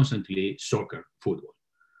constantly soccer, football,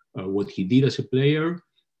 what he did as a player,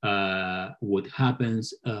 what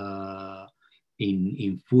happens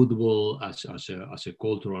in football as a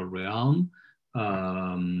cultural realm.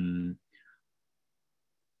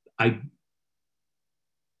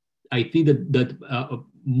 I think that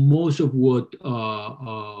most of what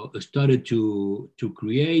started to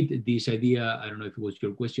create this idea, I don't know if it was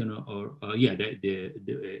your question or the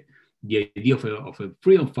idea of a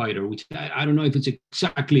freedom fighter, which I don't know if it's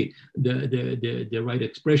exactly the right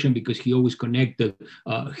expression, because he always connected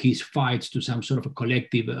his fights to some sort of a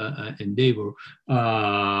collective endeavor,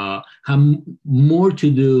 have more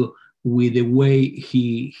to do with the way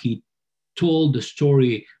he told the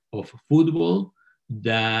story of football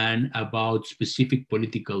than about specific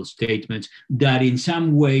political statements that in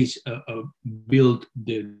some ways built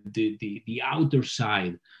the outer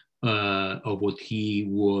side of what he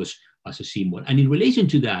was as a symbol. And in relation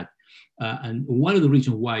to that, and one of the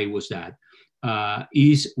reasons why it was that,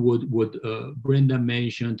 is what Brenda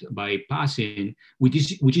mentioned by passing, which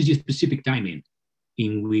is the specific timing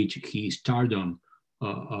in which his stardom,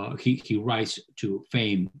 he rise to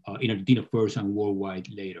fame in Argentina first and worldwide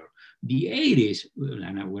later. The 80s,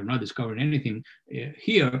 and we're not discovering anything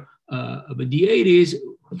here, but the 80s,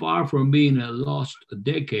 far from being a lost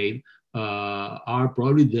decade, are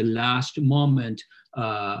probably the last moment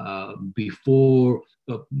before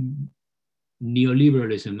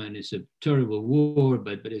neoliberalism, and it's a terrible word,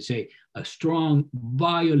 but it's a strong,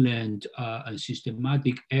 violent, and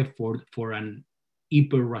systematic effort for an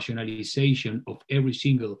hyper-rationalization of every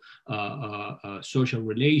single social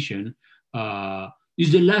relation,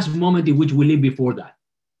 is the last moment in which we live before that.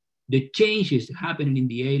 The changes happening in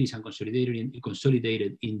the 80s and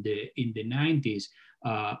consolidated in the 90s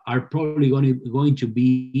are probably going to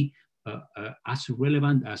be as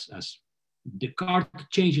relevant as the card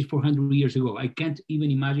changes 400 years ago. I can't even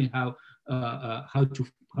imagine how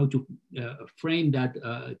to frame that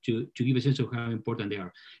to give a sense of how important they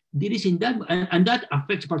are. There is in that, and that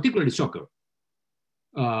affects particularly soccer,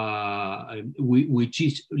 which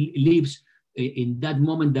lives in that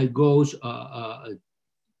moment that goes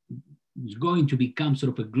is going to become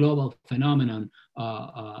sort of a global phenomenon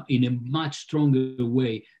in a much stronger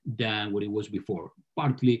way than what it was before,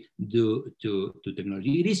 partly due to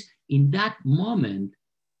technology. It is in that moment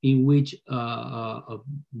in which the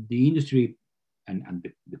industry and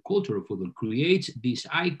the culture of football creates this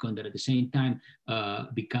icon that at the same time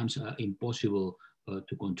becomes impossible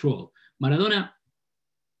to control. Maradona,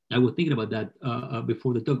 I was thinking about that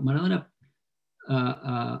before the talk. Maradona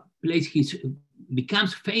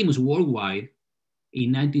becomes famous worldwide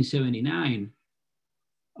in 1979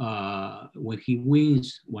 when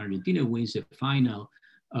Argentina wins the final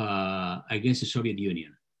against the Soviet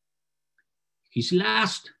Union. His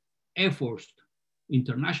last efforts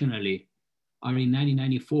internationally are in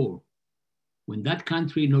 1994, when that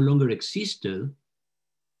country no longer existed,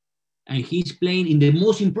 and he's playing in the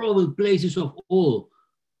most improbable places of all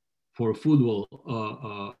for football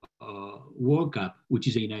World Cup, which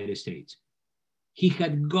is the United States. He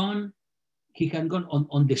had gone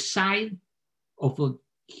on the side of a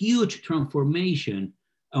huge transformation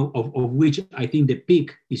of which I think the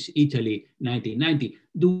peak is Italy 1990.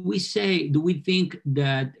 Do we think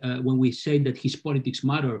that when we say that his politics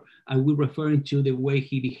matter, are we referring to the way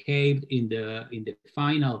he behaved in the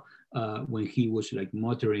final when he was like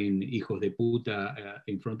muttering "hijos de puta"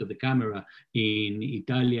 in front of the camera in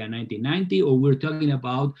Italia 1990, or we're talking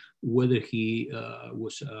about whether he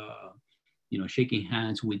was shaking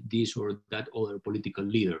hands with this or that other political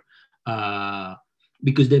leader?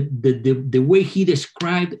 Because the way he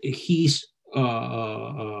described his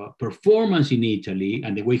performance in Italy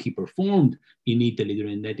and the way he performed in Italy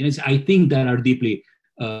during the 1990s, I think that are deeply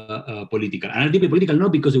political. And are deeply political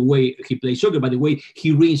not because of the way he plays soccer, but the way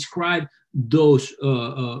he reinscribed those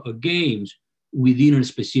games within a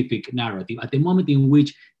specific narrative. At the moment in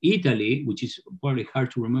which Italy, which is probably hard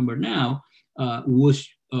to remember now, was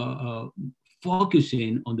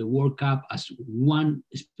focusing on the World Cup as one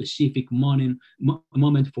specific moment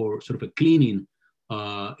for sort of a cleaning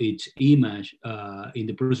its image in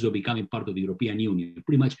the process of becoming part of the European Union.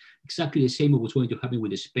 Pretty much exactly the same as was going to happen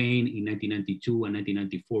with Spain in 1992 and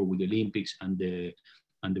 1994 with the Olympics and the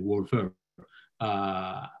World Fair.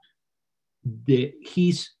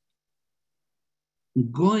 He's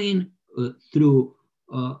going through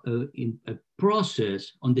in a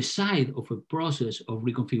process, on the side of a process of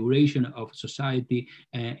reconfiguration of society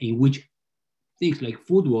in which things like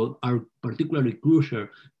football are particularly crucial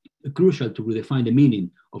to redefine the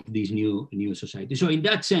meaning of this new society. So in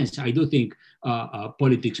that sense, I do think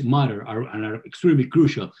politics matter and are extremely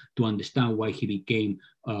crucial to understand why he became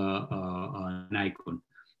an icon.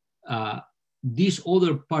 This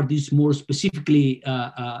other part is more specifically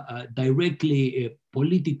directly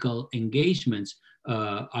political engagements.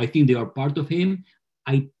 I think they are part of him.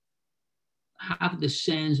 I have the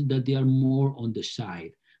sense that they are more on the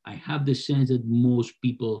side. I have the sense that most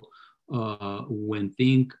people, when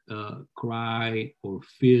think, cry, or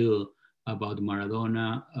feel about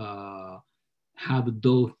Maradona, have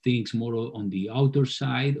those things more on the outer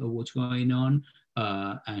side of what's going on,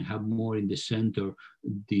 and have more in the center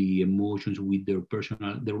the emotions with the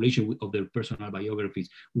relation of their personal biographies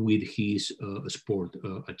with his sport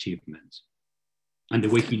achievements and the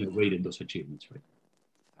way he narrated those achievements, right?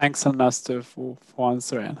 Thanks, Ernesto, for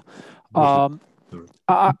answering.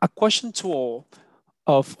 A question to all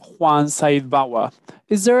of Juan Said Bawa.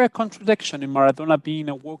 Is there a contradiction in Maradona being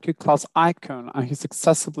a working class icon and his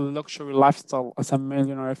accessible luxury lifestyle as a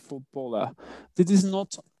millionaire footballer? Did this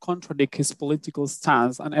not contradict his political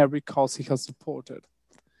stance and every cause he has supported?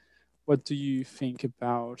 What do you think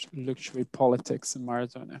about luxury politics in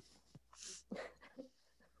Maradona?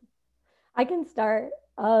 I can start.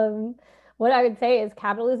 What I would say is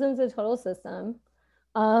capitalism is a total system.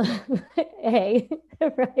 Right?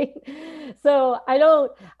 So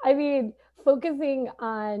focusing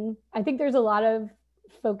on, I think there's a lot of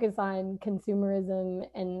focus on consumerism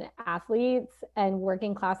and athletes and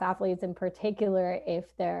working class athletes in particular, if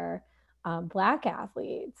they're Black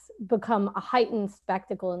athletes, become a heightened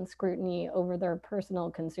spectacle and scrutiny over their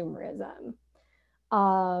personal consumerism.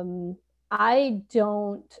 I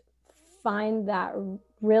don't find that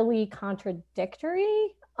really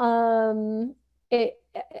contradictory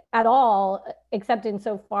at all, except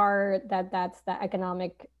insofar that that's the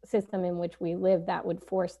economic system in which we live that would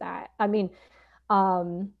force that. At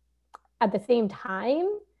the same time,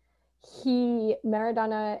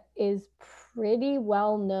 Maradona is pretty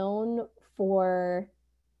well known for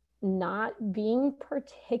not being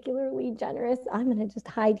particularly generous. I'm going to just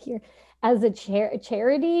hide here as a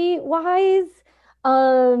charity wise,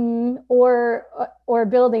 or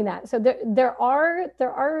building that. So there are,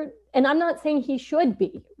 and I'm not saying he should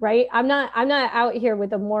be, right? I'm not out here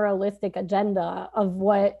with a moralistic agenda of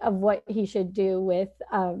what he should do with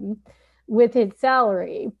his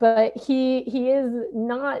salary, but he is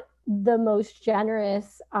not the most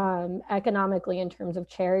generous economically in terms of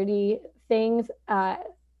charity things.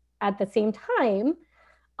 At the same time,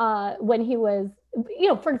 when he was,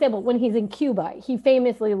 for example, when he's in Cuba, he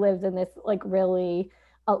famously lives in this like really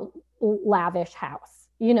lavish house.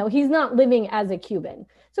 He's not living as a Cuban.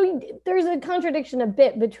 So there's a contradiction a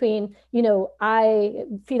bit between,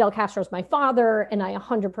 Fidel Castro's my father, and I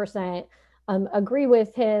 100% agree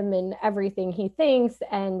with him and everything he thinks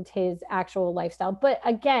and his actual lifestyle. But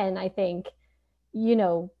again, I think,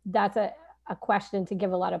 that's a question to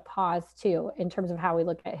give a lot of pause to in terms of how we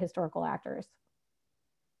look at historical actors.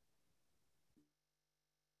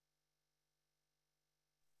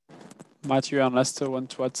 Matthew and Lester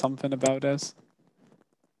want to add something about this?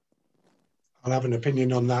 I'll have an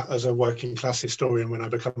opinion on that as a working class historian when I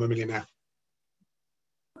become a millionaire.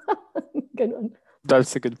 Good one.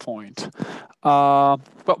 That's a good point. But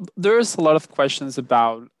there's a lot of questions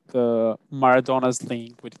about the Maradona's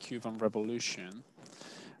link with Cuban Revolution.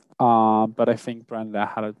 But I think Brenda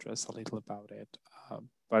had addressed a little about it.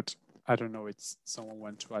 But I don't know if someone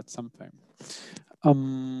want to add something.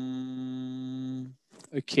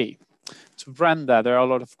 Okay. To Brenda, there are a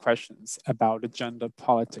lot of questions about the gender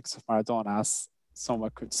politics of Maradona, as someone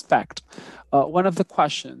could expect. One of the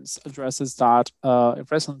questions addresses that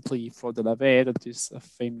recently Flor de la Vega, that is a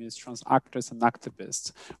famous trans actress and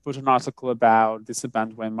activist, wrote an article about this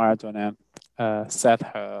event when Maradona said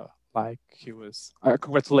her, like he was,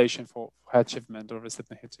 congratulations for her achievement of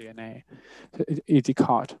receiving her DNA ID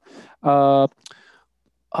card.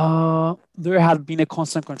 There had been a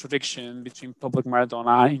constant contradiction between public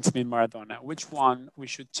Maradona and intimate Maradona. Which one we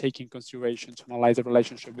should take in consideration to analyze the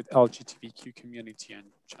relationship with LGBTQ community and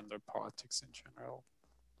gender politics in general?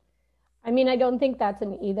 I mean, I don't think that's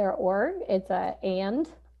an either or. It's a and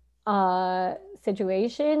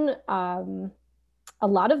situation. A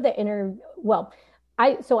lot of the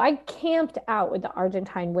I camped out with the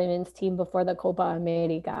Argentine women's team before the Copa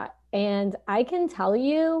America, and I can tell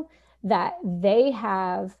you that they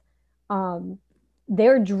have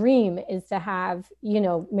their dream is to have,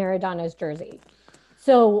 Maradona's jersey.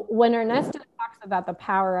 So when Ernesto talks about the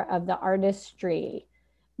power of the artistry,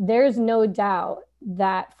 there's no doubt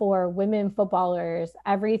that for women footballers,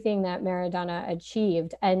 everything that Maradona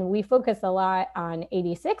achieved, and we focus a lot on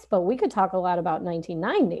 86, but we could talk a lot about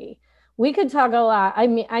 1990. We could talk a lot.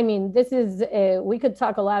 We could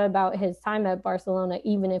talk a lot about his time at Barcelona,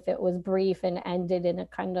 even if it was brief and ended in a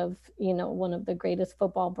kind of, one of the greatest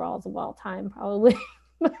football brawls of all time, probably.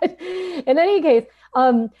 But in any case,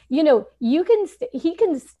 he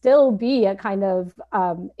can still be a kind of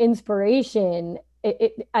inspiration.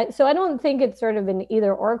 So I don't think it's sort of an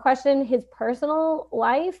either or question. His personal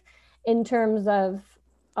life, in terms of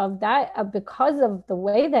that, because of the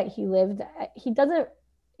way that he lived,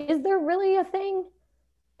 is there really a thing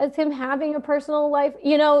as him having a personal life?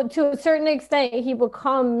 To a certain extent, he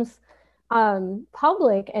becomes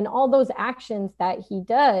public, and all those actions that he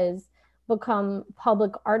does become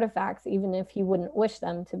public artifacts, even if he wouldn't wish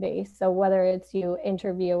them to be. So whether it's you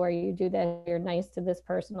interview or you do that, you're nice to this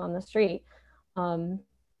person on the street. I'm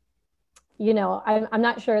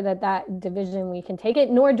not sure that division we can take it,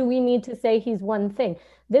 nor do we need to say he's one thing.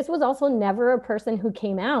 This was also never a person who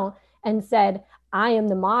came out and said, I am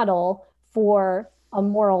the model for a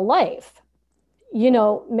moral life.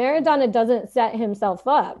 Maradona doesn't set himself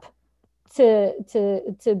up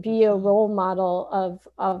to be a role model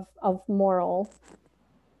of moral.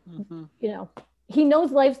 Mm-hmm. He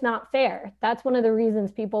knows life's not fair. That's one of the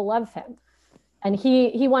reasons people love him. And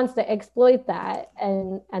he wants to exploit that,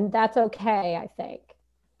 and that's okay, I think.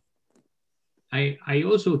 I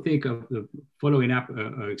also think of following up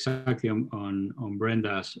exactly on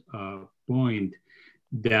Brenda's point,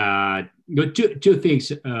 that two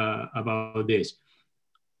things about this.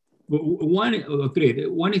 One is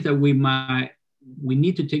that we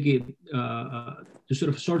need to take it to sort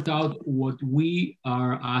of sort out what we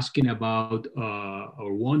are asking about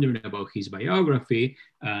or wondering about his biography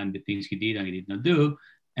and the things he did and he did not do.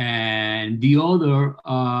 And the other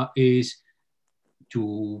is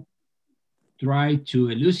to try to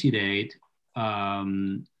elucidate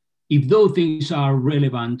if those things are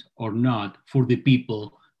relevant or not for the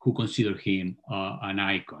people who consider him an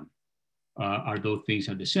icon. Are those things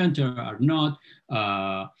at the center or not?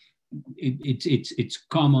 It's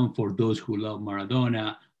common for those who love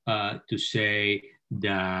Maradona to say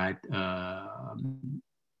that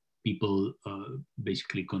people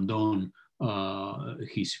basically condone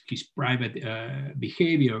his private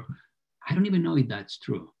behavior. I don't even know if that's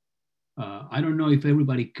true. I don't know if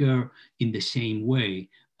everybody cares in the same way.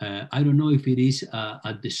 I don't know if it is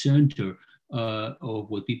at the center of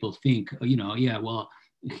what people think.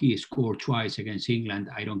 He scored twice against England.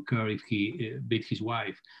 I don't care if he beat his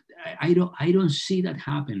wife. I don't see that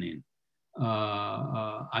happening.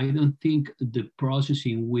 I don't think the process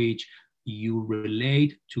in which you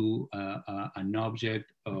relate to an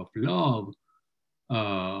object of love,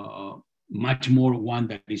 much more one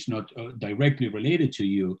that is not directly related to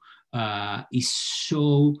you, is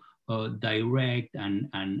so direct and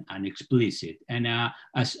explicit. And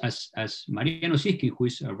as Mariano Siski, who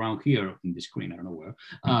is around here in the screen, I don't know where,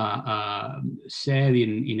 said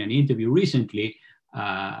in an interview recently,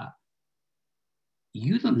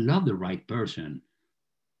 you don't love the right person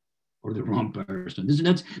or the wrong person.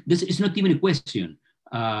 This is not even a question.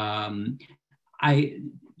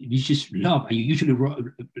 You just love, and you usually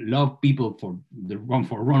love people for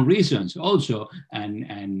wrong reasons also,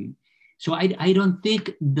 and so I don't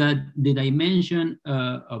think that the dimension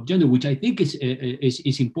of gender, which I think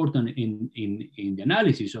is important in the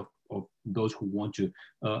analysis of those who want to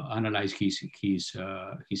analyze his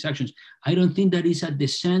actions, I don't think that is at the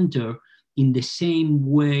center in the same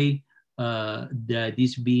way that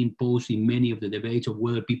is being posed in many of the debates of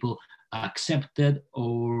whether people accepted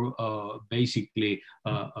or basically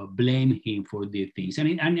blame him for the things. And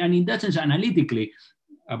in that sense, analytically,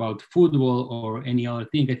 about football or any other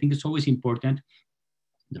thing, I think it's always important, I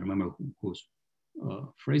don't remember whose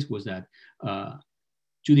phrase was that, to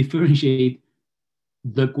differentiate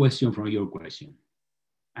the question from your question.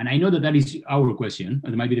 And I know that is our question,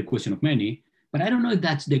 and it might be the question of many, But I don't know if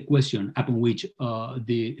that's the question upon which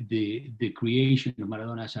the creation of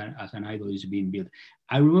Maradona as an idol is being built.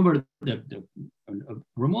 I remember a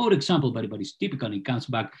remote example, but it's typical. It comes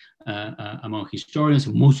back among historians,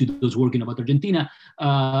 mostly those working about Argentina,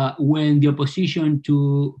 when the opposition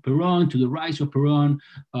to Perón, to the rise of Perón,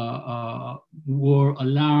 were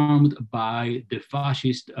alarmed by the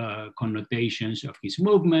fascist connotations of his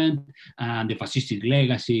movement and the fascistic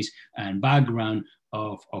legacies and background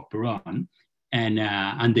of Perón.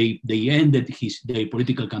 And they ended their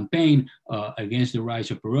political campaign against the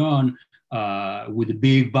rise of Perón with a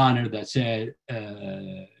big banner that said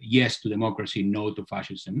yes to democracy, no to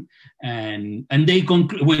fascism. And they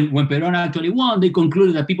when Perón actually won, they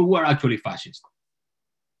concluded that people were actually fascist.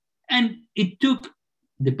 And it took,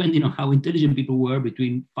 depending on how intelligent people were,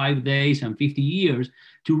 between 5 days and 50 years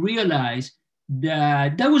to realize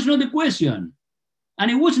that that was not the question. And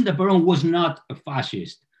it wasn't that Perón was not a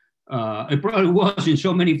fascist. It probably was in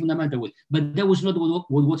so many fundamental ways, but that was not what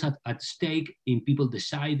was at stake in people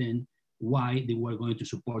deciding why they were going to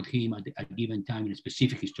support him at a given time in a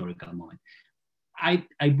specific historical moment.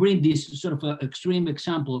 I bring this sort of extreme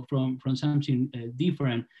example from something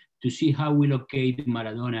different to see how we locate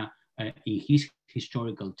Maradona in his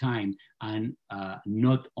historical time, and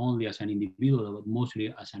not only as an individual, but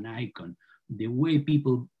mostly as an icon. The way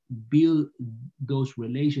people build those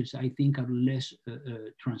relations, I think, are less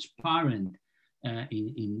transparent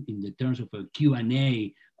in the terms of a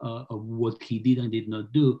Q&A of what he did and did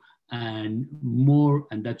not do, and more,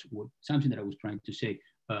 and that's something that I was trying to say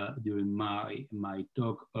during my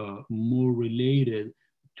talk, more related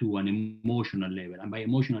to an emotional level. And by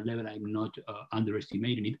emotional level, I'm not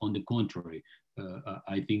underestimating it. On the contrary,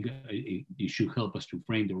 I think it should help us to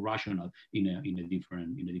frame the rational in a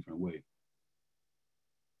different way.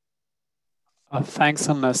 Thanks,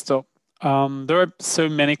 Ernesto. There are so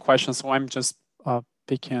many questions, so I'm just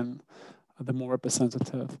picking the more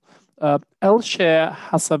representative. Elsey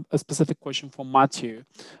has a specific question for Matthew.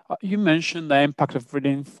 You mentioned the impact of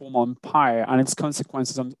reading Formal Empire and its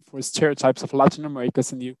consequences for stereotypes of Latin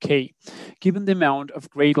Americans in the UK. Given the amount of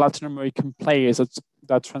great Latin American players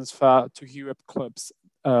that transfer to Europe clubs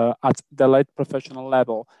at the late professional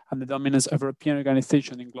level and the dominance of European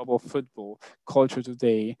organization in global football culture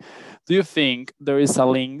today, do you think there is a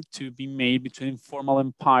link to be made between Formal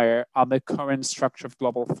Empire and the current structure of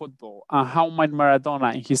global football? And how might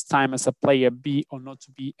Maradona in his time as a player be or not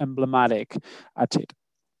to be emblematic at it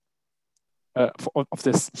of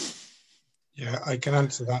this? Yeah, I can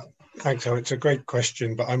answer that. Thanks, Howard. It's a great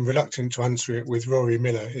question, but I'm reluctant to answer it with Rory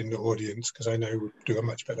Miller in the audience because I know he would do a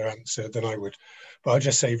much better answer than I would. But I'll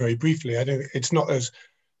just say very briefly, it's not as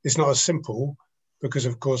simple because,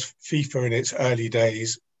 of course, FIFA in its early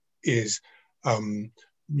days is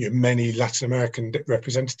many Latin American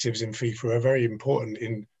representatives in FIFA are very important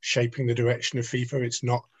in shaping the direction of FIFA. It's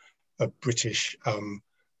not a British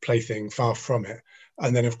plaything, far from it.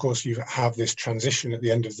 And then, of course, you have this transition at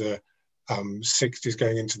the end of the 60s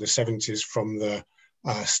going into the 70s from the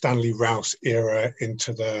Stanley Rouse era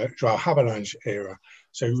into the João Havelange era.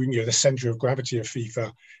 So the center of gravity of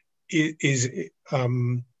FIFA is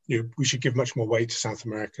we should give much more weight to South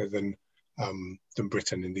America than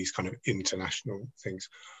Britain in these kind of international things.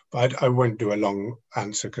 But I won't do a long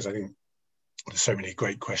answer because I think there's so many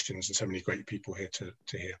great questions and so many great people here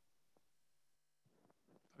to hear.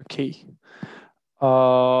 Okay.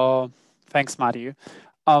 Thanks, Matthew.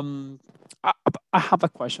 I have a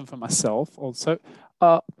question for myself also.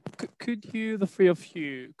 Could you, the three of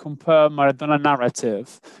you, compare Maradona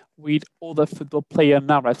narrative with other football player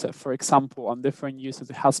narrative, for example, on different uses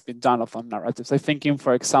it has been done of narratives? I'm thinking,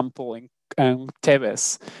 for example, in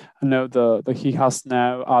Tevez. I know that he has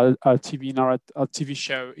now a TV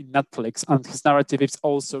show in Netflix, and his narrative is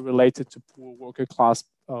also related to poor worker class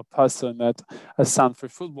person that stand for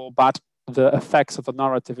football, but the effects of the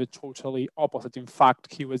narrative are totally opposite. In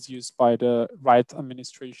fact, he was used by the right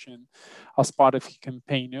administration as part of his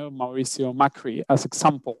campaign, Mauricio Macri as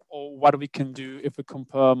example, or what we can do if we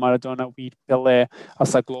compare Maradona with Pelé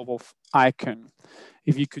as a global icon.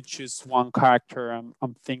 If you could choose one character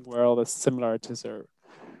and think where all the similarities are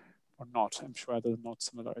or not. I'm sure there are not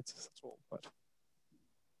similarities at all, but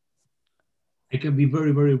I can be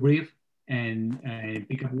very, very brief and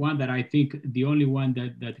pick up one that I think the only one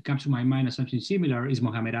that comes to my mind as something similar is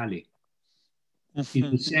Muhammad Ali.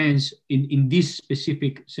 In the sense, in this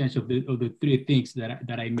specific sense of the three things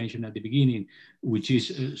that I mentioned at the beginning, which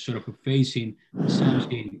is sort of facing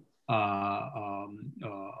something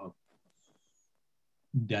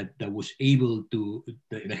that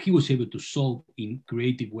he was able to solve in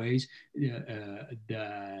creative ways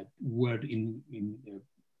that were in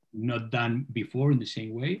not done before in the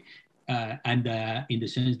same way, and in the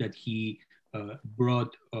sense that he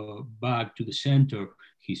brought back to the center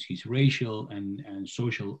his racial and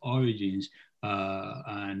social origins,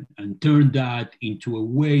 and turned that into a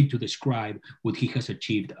way to describe what he has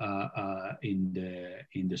achieved in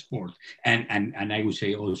the sport, and I would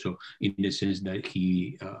say also in the sense that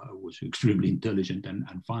he was extremely intelligent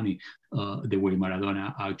and funny, the way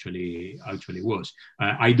Maradona actually was.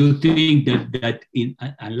 I do think that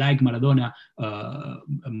unlike Maradona,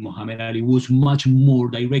 Muhammad Ali was much more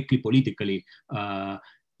directly politically.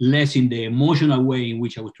 Less in the emotional way in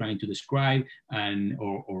which I was trying to describe, and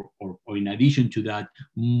or in addition to that,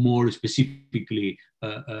 more specifically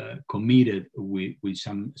committed with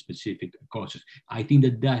some specific causes. I think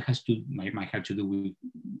that might have to do with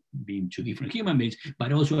being two different human beings,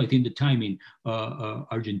 but also I think the timing,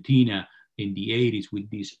 Argentina in the 80s with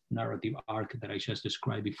this narrative arc that I just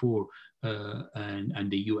described before, and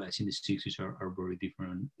the US in the 60s are very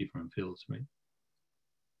different fields, right?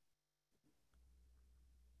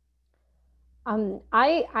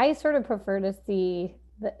 I sort of prefer to see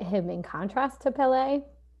him in contrast to Pele,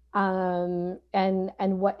 and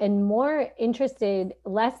more interested,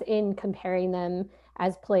 less in comparing them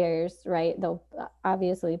as players, right? Though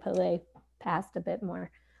obviously Pele passed a bit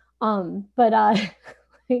more, but I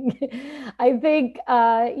think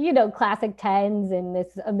classic tens and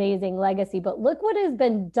this amazing legacy. But look what has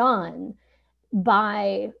been done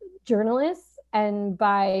by journalists and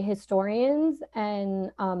by historians, and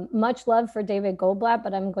much love for David Goldblatt,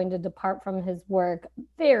 but I'm going to depart from his work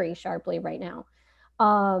very sharply right now,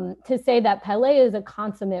 to say that Pele is a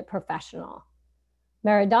consummate professional.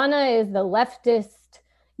 Maradona is the leftist,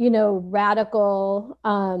 radical,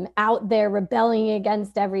 out there rebelling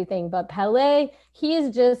against everything. But Pele, he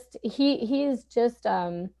is just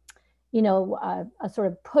a sort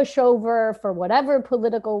of pushover for whatever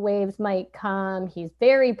political waves might come. He's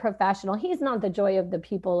very professional. He's not the joy of the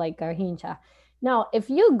people like Garrincha. Now, if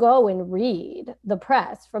you go and read the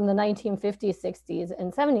press from the 1950s, 60s,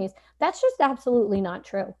 and 70s, that's just absolutely not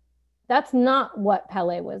true. That's not what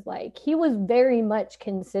Pele was like. He was very much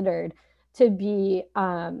considered to be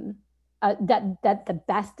that the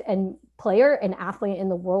best and player and athlete in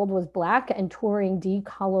the world was Black, and touring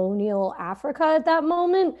decolonial Africa at that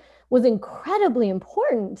moment was incredibly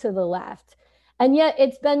important to the left. And yet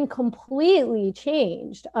it's been completely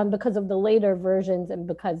changed because of the later versions, and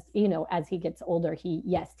because, as he gets older, he,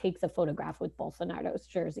 yes, takes a photograph with Bolsonaro's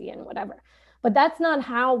jersey and whatever. But that's not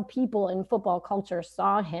how people in football culture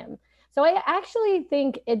saw him. So I actually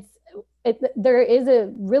think there is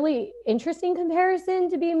a really interesting comparison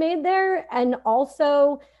to be made there, and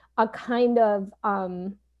also a kind of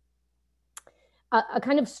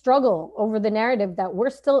struggle over the narrative that we're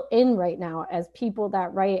still in right now as people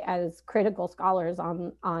that write as critical scholars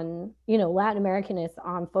on Latin Americanists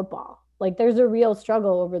on football. Like, there's a real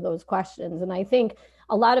struggle over those questions, and I think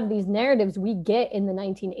a lot of these narratives we get in the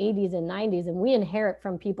 1980s and 90s, and we inherit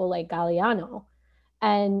from people like Galeano.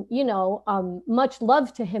 And, much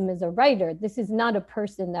love to him as a writer. This is not a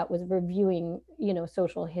person that was reviewing,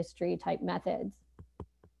 social history type methods.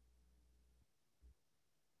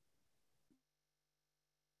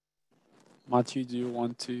 Matthew, do you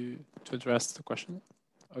want to address the question?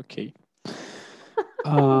 Okay.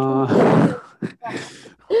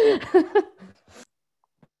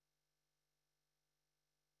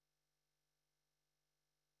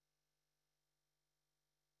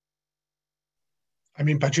 I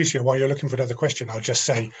mean, Patricia, while you're looking for another question, I'll just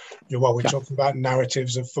say, while we're talking about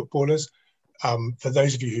narratives of footballers, for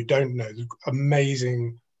those of you who don't know, the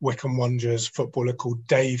amazing Wycombe Wanderers footballer called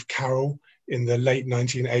Dave Carroll in the late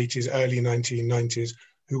 1980s, early 1990s,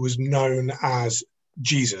 who was known as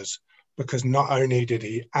Jesus, because not only did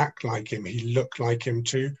he act like him, he looked like him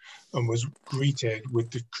too, and was greeted with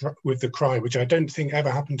the cry, which I don't think ever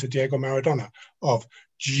happened to Diego Maradona, of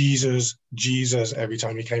Jesus, Jesus, every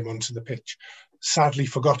time he came onto the pitch. Sadly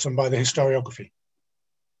forgotten by the historiography.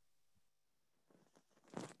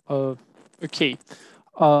 Okay.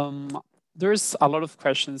 There's a lot of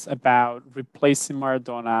questions about replacing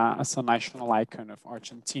Maradona as a national icon of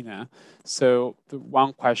Argentina. So the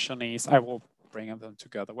one question is, I will bring them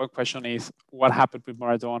together. One question is, what happened with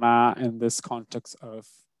Maradona in this context of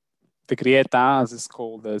the Grieta, as it's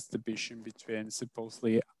called, this division between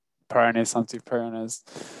supposedly Peronist, anti-Peronist.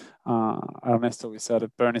 Ernesto, we said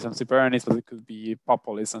Peronist, anti-Peronist, but it could be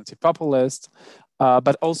populist, anti-populist.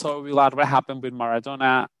 But also we'll add what happened with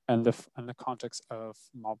Maradona and the context of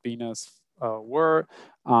Malvinas war,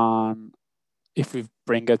 if we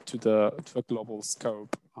bring it to a global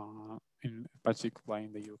scope, in particular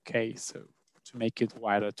in the UK, so to make it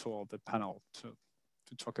wider to all the panel to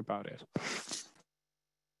talk about it.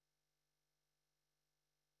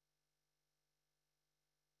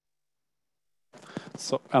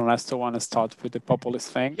 So Ernesto, want to start with the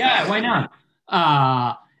populist thing? Yeah, why not?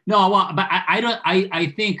 No, well, but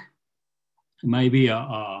I think it might be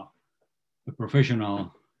a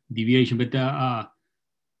professional deviation, but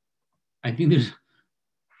I think there's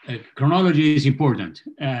chronology is important,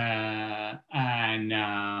 and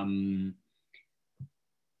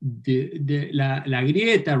la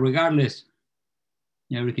grieta, regardless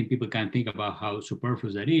everything people can think about how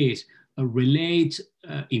superfluous that is, relates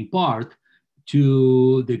in part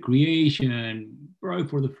to the creation, probably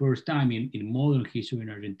for the first time in modern history in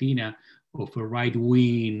Argentina, of a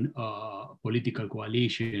right-wing political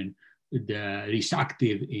coalition that is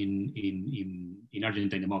active in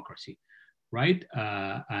Argentine democracy, right?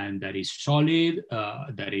 And that is solid,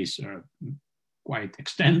 that is quite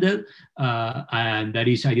extended, and that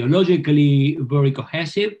is ideologically very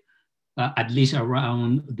cohesive, at least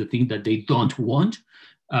around the thing that they don't want.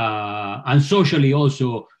 And socially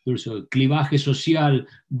also, there's a clivaje social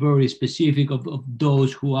very specific of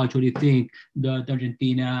those who actually think that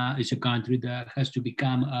Argentina is a country that has to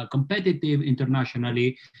become competitive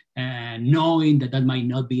internationally, and knowing that that might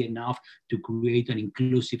not be enough to create an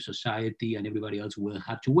inclusive society and everybody else will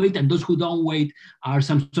have to wait. And those who don't wait are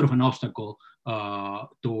some sort of an obstacle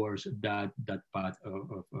towards that path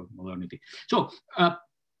of modernity. So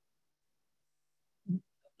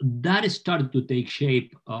that started to take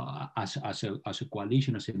shape as a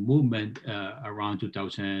coalition, as a movement around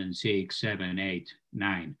 2006, 7, 8,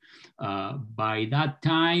 9. By that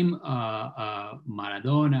time,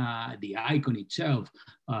 Maradona, the icon itself,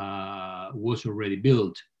 was already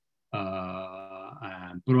built,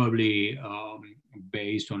 and probably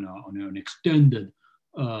based on an extended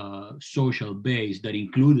social base that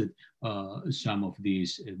included some of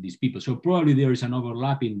these people. So probably there is an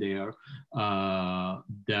overlap in there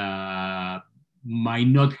that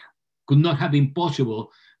could not have been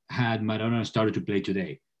possible had Maradona started to play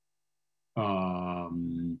today.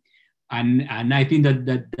 And I think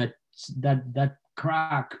that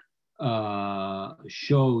crack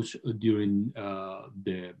shows during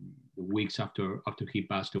the weeks after he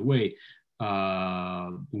passed away,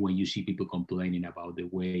 when you see people complaining about the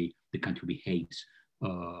way the country behaves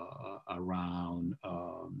around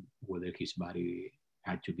whether his body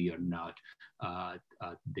had to be or not at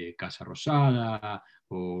the Casa Rosada,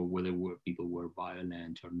 or whether people were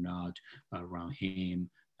violent or not around him,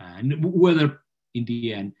 and whether in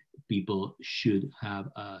the end people should have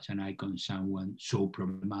as an icon someone so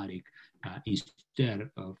problematic instead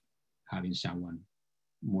of having someone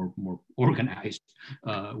more organized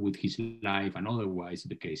with his life, and otherwise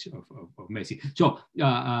the case of Messi. So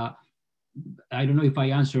I don't know if I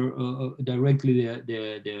answer directly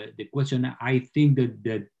the question. I think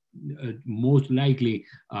that most likely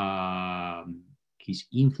his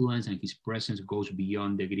influence and his presence goes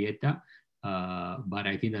beyond the Grieta, but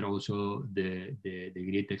I think that also the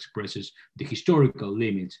Grieta expresses the historical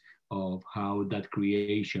limits of how that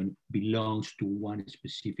creation belongs to one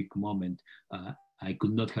specific moment. I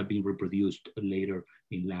could not have been reproduced later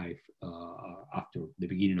in life after the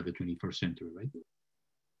beginning of the 21st century, right?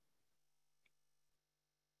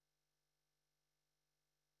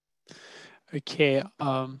 Okay,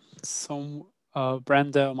 so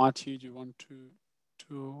Brenda or Matthew, do you want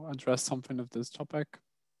to address something of this topic?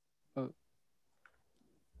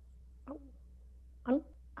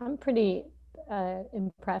 I'm pretty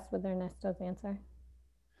impressed with Ernesto's answer.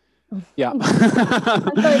 Yeah. I'm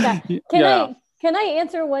sorry that. Can I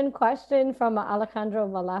answer one question from Alejandro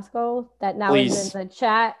Velasco that now is in the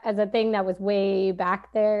chat as a thing that was way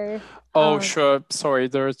back there? Oh, sure. Sorry,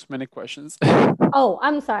 there are too many questions. Oh,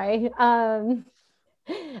 I'm sorry.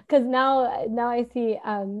 Because now I see.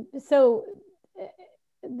 So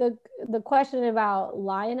the question about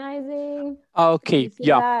lionizing. Okay,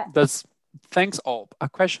 yeah, that's. Thanks all. A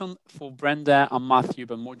question for Brenda and Matthew,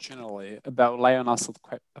 but more generally about lionized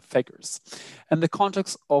figures. In the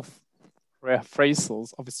context of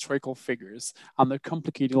rephrasals of historical figures and their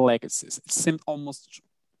complicated legacies, it seemed almost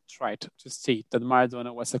right to state that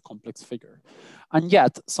Maradona was a complex figure. And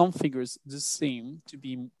yet, some figures do seem to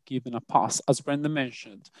be given a pass, as Brenda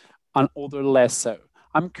mentioned, and others less so.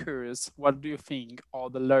 I'm curious, what do you think are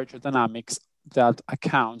the larger dynamics that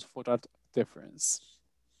account for that difference?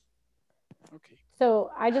 Okay.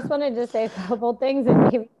 So I just wanted to say a couple things, and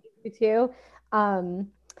maybe you too.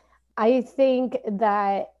 I think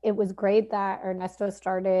that it was great that Ernesto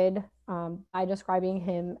started by describing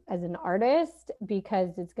him as an artist,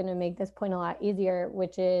 because it's going to make this point a lot easier,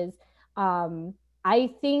 which is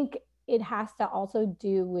I think it has to also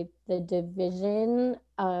do with the division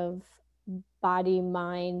of body,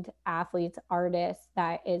 mind, athletes, artists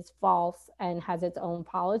that is false and has its own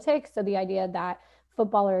politics. So the idea that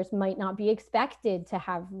footballers might not be expected to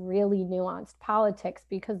have really nuanced politics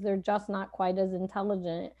because they're just not quite as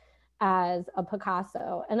intelligent as a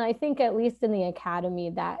Picasso. And I think at least in the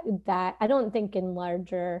academy that I don't think in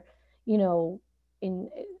larger, in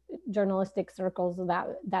journalistic circles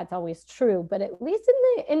that's always true, but at least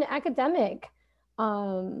in academic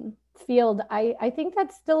field, I think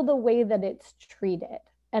that's still the way that it's treated.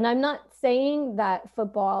 And I'm not saying that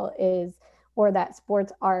football is, or that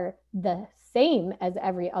sports are the same as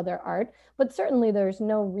every other art, but certainly there's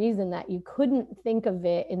no reason that you couldn't think of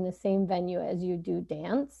it in the same venue as you do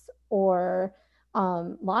dance or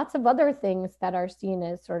lots of other things that are seen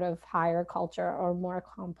as sort of higher culture or more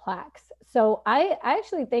complex. So I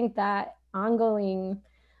actually think that ongoing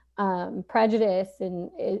prejudice and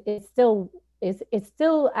is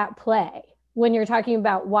still at play when you're talking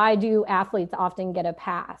about why do athletes often get a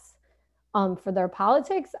pass for their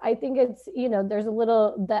politics. I think it's, there's a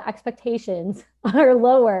little, the expectations are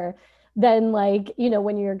lower than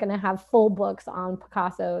when you're going to have full books on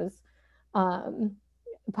Picasso's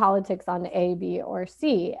politics on A, B, or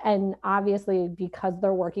C. And obviously, because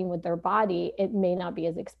they're working with their body, it may not be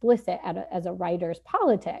as explicit as a writer's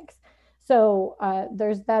politics. So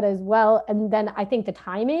there's that as well. And then I think the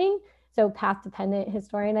timing, so path dependent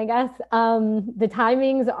historian, I guess, the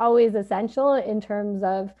timing's always essential in terms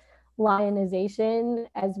of lionization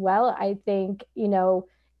as well. I think,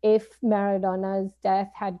 if Maradona's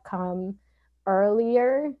death had come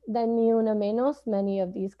earlier than Ni Una Menos, many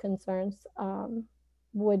of these concerns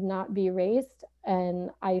would not be raised. And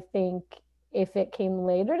I think if it came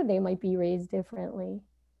later, they might be raised differently.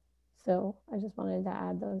 So I just wanted to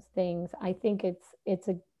add those things. I think it's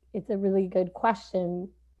a really good question,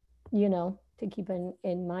 to keep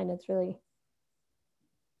in mind. It's really.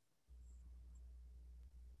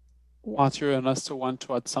 Yeah. Matthew and Ernesto want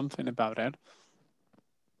to add something about it.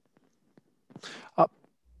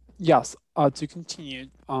 Yes, to continue,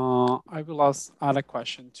 I will add a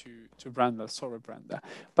question to Brenda. Sorry, Brenda.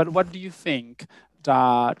 But what do you think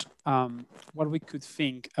that, what we could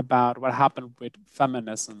think about what happened with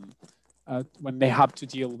feminism when they have to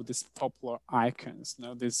deal with these popular icons,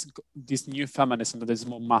 this new feminism that is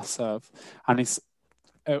more massive and is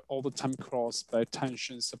all the time crossed by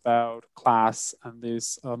tensions about class and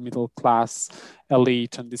this middle class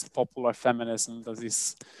elite and this popular feminism that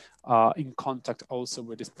is in contact also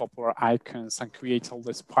with these popular icons and create all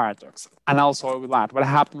this paradox. And also I will add what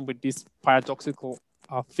happened with these paradoxical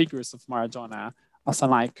figures of Maradona as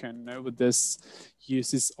an icon, with this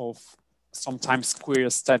uses of sometimes queer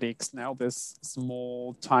aesthetics, this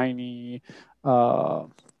small, tiny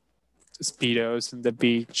speedos in the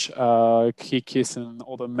beach, he kissing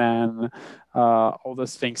other men, all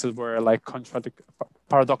those things that were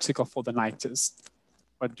paradoxical for the 90s.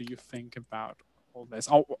 What do you think about all this?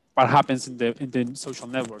 What happens in the social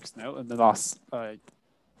networks now in the last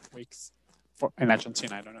weeks in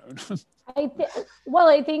Argentina? I don't know.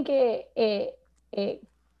 I think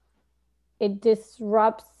it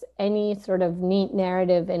disrupts any sort of neat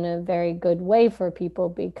narrative in a very good way for people,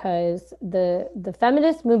 because the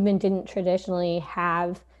feminist movement didn't traditionally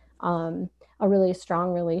have a really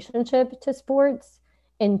strong relationship to sports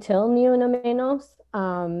until Ni Una Menos.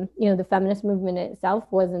 The feminist movement itself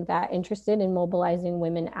wasn't that interested in mobilizing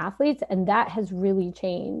women athletes, and that has really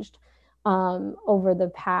changed over the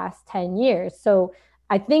past 10 years. So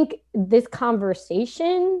I think this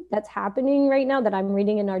conversation that's happening right now that I'm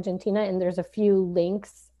reading in Argentina, and there's a few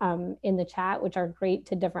links in the chat, which are great,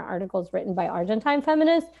 to different articles written by Argentine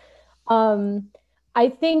feminists. I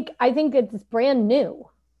think it's brand new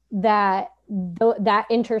that that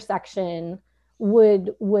intersection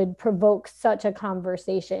would provoke such a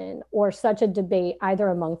conversation or such a debate, either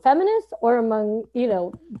among feminists or among,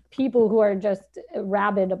 people who are just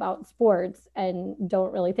rabid about sports and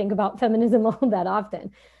don't really think about feminism all that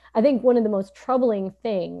often. I think one of the most troubling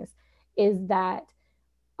things is that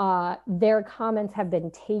their comments have been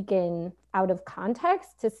taken out of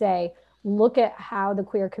context to say, look at how the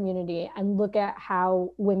queer community and look at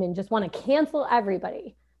how women just want to cancel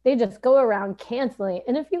everybody. They just go around canceling.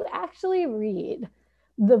 And if you actually read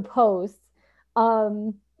the posts,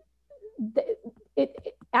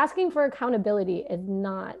 asking for accountability is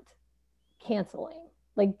not canceling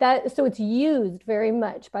like that. So it's used very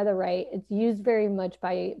much by the right. It's used very much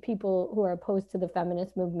by people who are opposed to the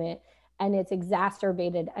feminist movement. And it's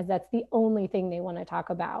exacerbated as that's the only thing they want to talk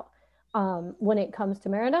about when it comes to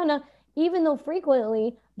Maradona, even though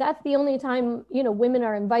frequently that's the only time, women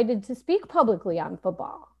are invited to speak publicly on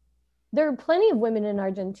football. there are plenty of women in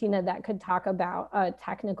Argentina that could talk about a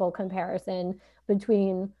technical comparison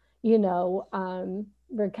between, you know,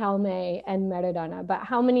 Riquelme and Maradona, but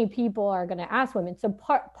how many people are going to ask women? So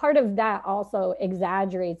part of that also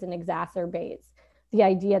exaggerates and exacerbates the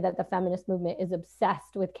idea that the feminist movement is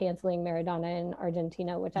obsessed with canceling Maradona in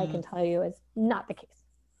Argentina, which I can tell you is not the case.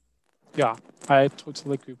 Yeah, I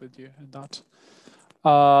totally agree with you on that.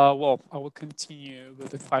 Well, I will continue with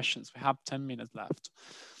the questions. We have 10 minutes left.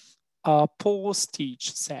 Paul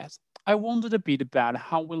Stitch says, I wondered a bit about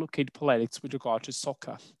how we locate politics with regard to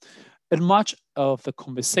soccer. In much of the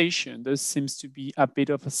conversation, there seems to be a bit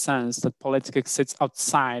of a sense that politics sits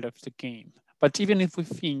outside of the game. But even if we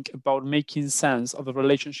think about making sense of the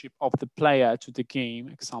relationship of the player to the game,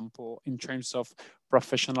 example, in terms of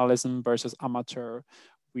professionalism versus amateur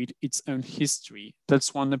with its own history,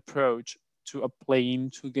 that's one approach to a playing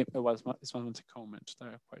to game. It was one of the comment,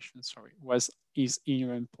 the question, sorry, is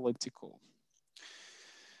inherent political.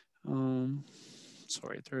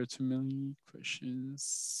 Sorry, there are too many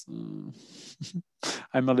questions.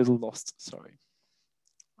 I'm a little lost, sorry.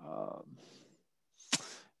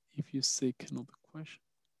 If you seek another question.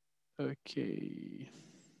 Okay.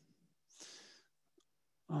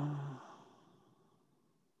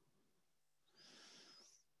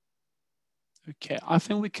 Okay, I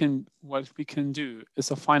think what we can do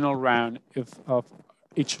is a final round of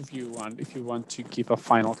each of you want, if you want to give a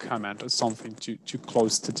final comment or something to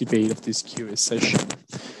close the debate of this Q&A session,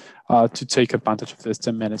 to take advantage of this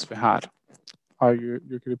 10 minutes we had. Are you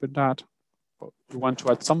agree with that? Or you want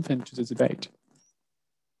to add something to the debate?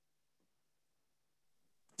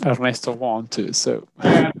 Ernesto want to, so.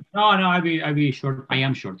 No, I'll be short. I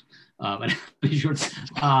am short, but I'll be short.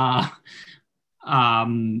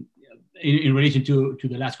 In relation to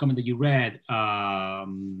the last comment that you read,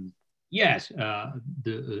 yes,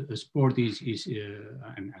 the sport is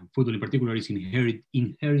and football in particular is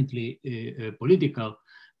inherently political,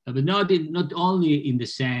 but not only in the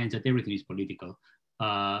sense that everything is political,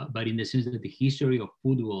 but in the sense that the history of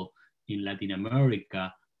football in Latin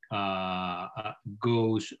America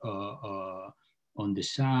goes on the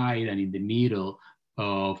side and in the middle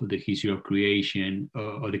of the history of creation,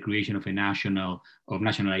 or the creation of national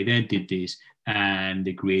identities, and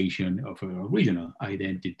the creation of a regional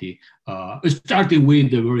identity, starting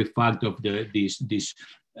with the very fact of this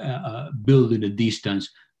building a distance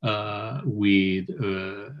with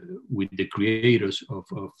the creators of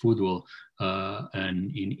football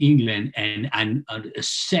and in England, and a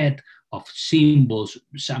set of symbols,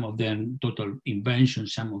 some of them total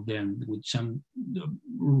inventions, some of them with some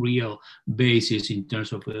real basis in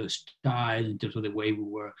terms of style, in terms of the way we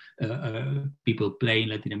were people play in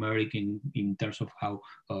Latin America, in terms of how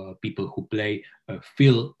people who play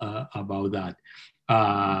feel about that.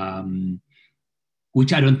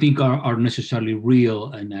 Which I don't think are necessarily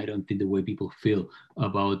real, and I don't think the way people feel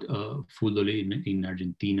about football in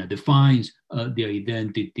Argentina defines their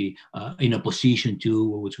identity in opposition to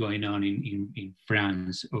what's going on in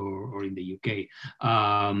France or in the UK.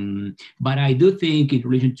 But I do think, in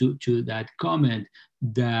relation to that comment,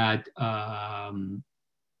 that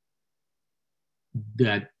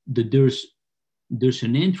there's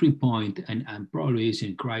an entry point, and probably is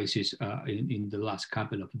in crisis in the last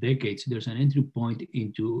couple of decades. There's an entry point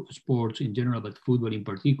into sports in general, but football in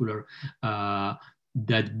particular,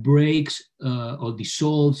 that breaks or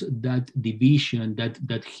dissolves that division,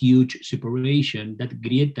 that huge separation, that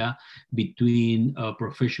grieta between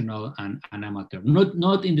professional and amateur.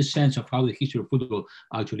 Not in the sense of how the history of football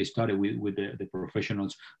actually started with the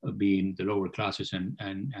professionals being the lower classes and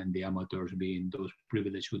the amateurs being those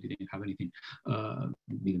privileged who didn't have anything,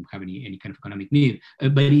 didn't have any kind of economic need,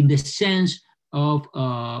 but in the sense of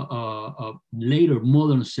a later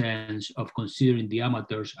modern sense of considering the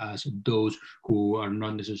amateurs as those who are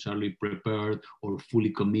not necessarily prepared or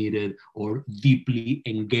fully committed or deeply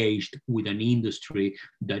engaged with an industry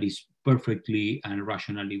that is perfectly and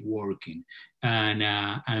rationally working.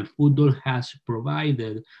 And football has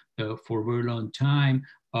provided for a very long time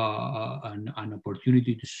an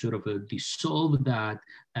opportunity to sort of dissolve that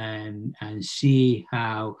and see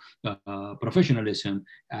how professionalism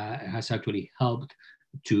has actually helped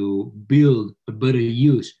to build a better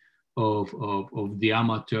use of the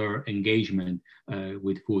amateur engagement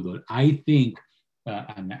with football. I think,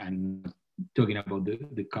 and talking about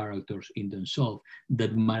the characters in themselves,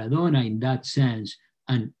 that Maradona in that sense,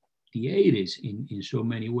 and the 80s in so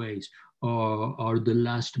many ways, are the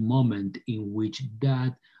last moment in which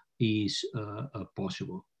that is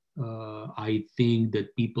possible. I think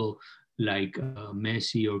that people like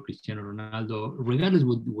Messi or Cristiano Ronaldo, regardless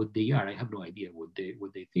what they are. I have no idea what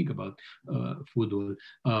they think about football.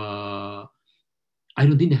 I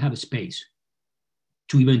don't think they have a space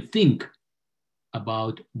to even think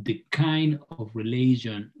about the kind of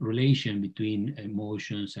relation between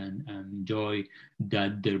emotions and joy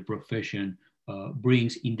that their profession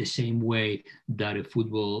brings, in the same way that a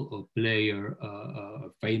football player, a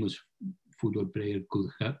famous football player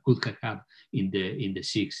could have in the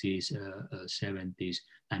 60s, 70s,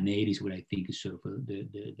 and 80s, where I think is sort of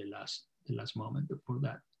the last moment for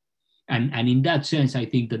that. And in that sense, I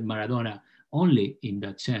think that Maradona, only in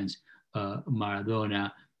that sense,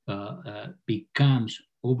 Maradona becomes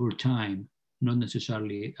over time, not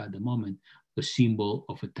necessarily at the moment, a symbol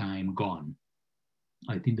of a time gone.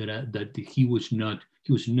 I think that he was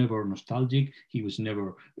never nostalgic. He was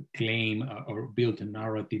never claimed or built a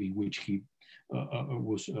narrative in which he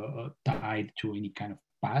was tied to any kind of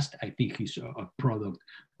past. I think he's a product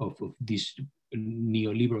of this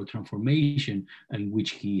neoliberal transformation in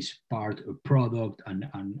which he's part of product and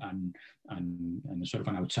sort of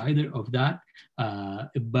an outsider of that.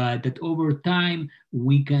 But that over time,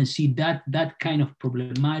 we can see that kind of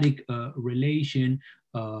problematic relation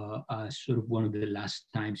as sort of one of the last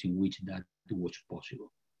times in which that was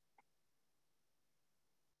possible.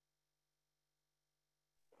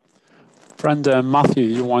 Brenda and Matthew,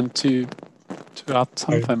 you want to add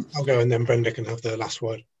something? I'll go, and then Brenda can have the last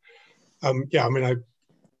word. Yeah, I mean,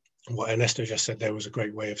 what Ernesto just said there was a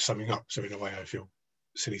great way of summing up. So in a way, I feel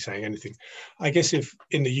silly saying anything. I guess if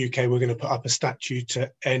in the UK we're going to put up a statue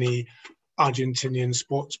to any Argentinian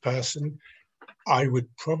sports person, I would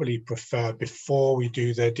probably prefer, before we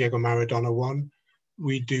do the Diego Maradona one,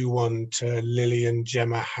 we do one to Lillian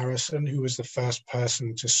Gemma Harrison, who was the first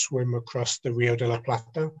person to swim across the Rio de la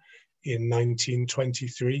Plata in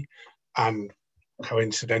 1923, and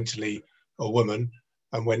coincidentally a woman,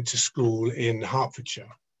 and went to school in Hertfordshire.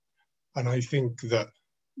 And I think that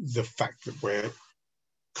the fact that we're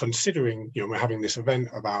considering, we're having this event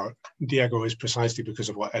about Diego is precisely because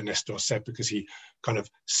of what Ernesto said, because he kind of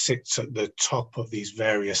sits at the top of these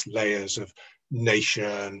various layers of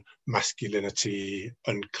nation, masculinity,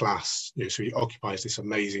 and class. So he occupies this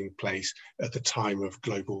amazing place at the time of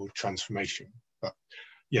global transformation. But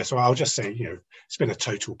yeah, so I'll just say, it's been a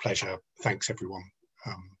total pleasure. Thanks, everyone.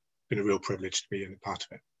 Been a real privilege to be a part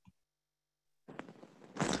of it.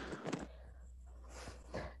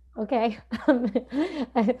 Okay,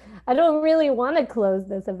 I don't really want to close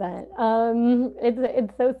this event.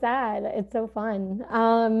 It's so sad. It's so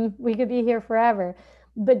fun. We could be here forever,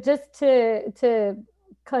 but just to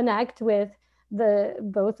connect with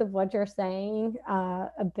both of what you're saying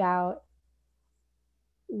about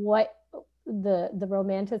what the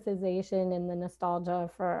romanticization and the nostalgia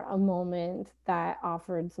for a moment that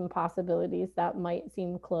offered some possibilities that might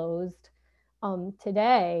seem closed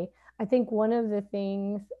today. I think one of the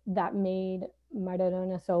things that made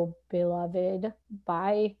Maradona so beloved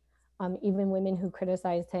by even women who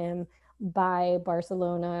criticized him, by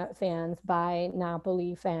Barcelona fans, by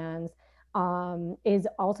Napoli fans, is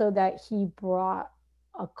also that he brought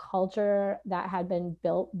a culture that had been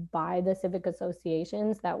built by the civic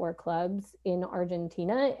associations that were clubs in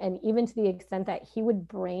Argentina, and even to the extent that he would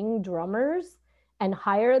bring drummers and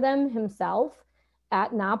hire them himself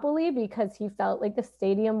at Napoli because he felt like the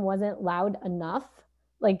stadium wasn't loud enough.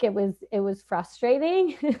 Like it was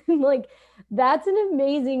frustrating. Like that's an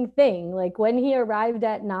amazing thing. Like when he arrived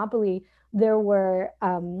at Napoli, there were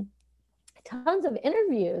tons of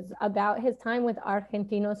interviews about his time with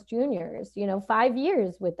Argentinos Juniors, 5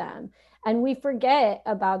 years with them. And we forget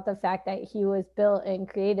about the fact that he was built and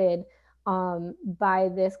created by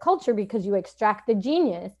this culture because you extract the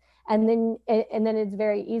genius. And then it's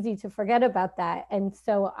very easy to forget about that. And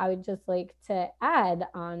so I would just like to add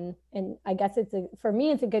on, and I guess for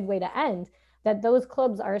me, it's a good way to end, that those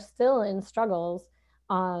clubs are still in struggles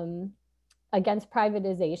against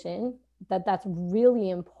privatization, that's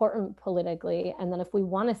really important politically. And then if we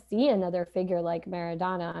want to see another figure like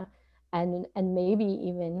Maradona and maybe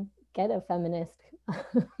even get a feminist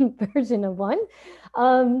version of one,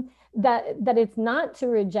 that it's not to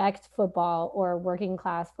reject football or working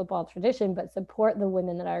class football tradition, but support the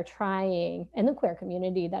women that are trying, and the queer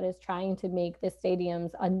community that is trying to make the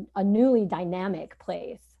stadiums a newly dynamic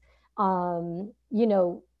place.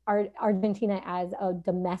 Argentina as a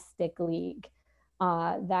domestic league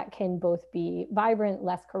that can both be vibrant,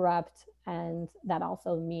 less corrupt, and that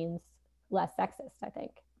also means less sexist, I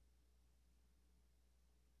think.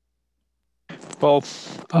 Well,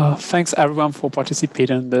 thanks everyone for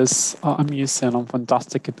participating in this amusing and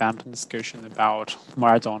fantastic event and discussion about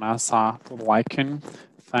Maradona as a football icon.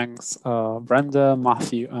 Thanks, Brenda,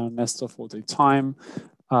 Matthew, and Ernesto for the time.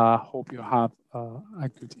 Hope you have a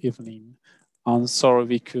good evening. I'm sorry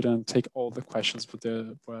we couldn't take all the questions, but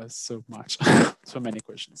there were so many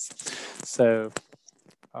questions. So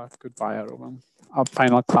goodbye, everyone. A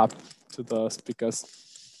final clap to the speakers.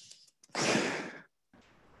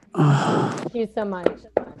 Thank you so much.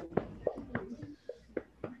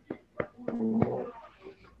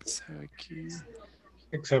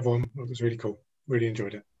 Thanks, everyone. That was really cool. Really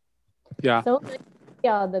enjoyed it. Yeah. So,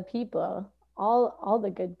 yeah, the people, all the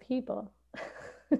good people.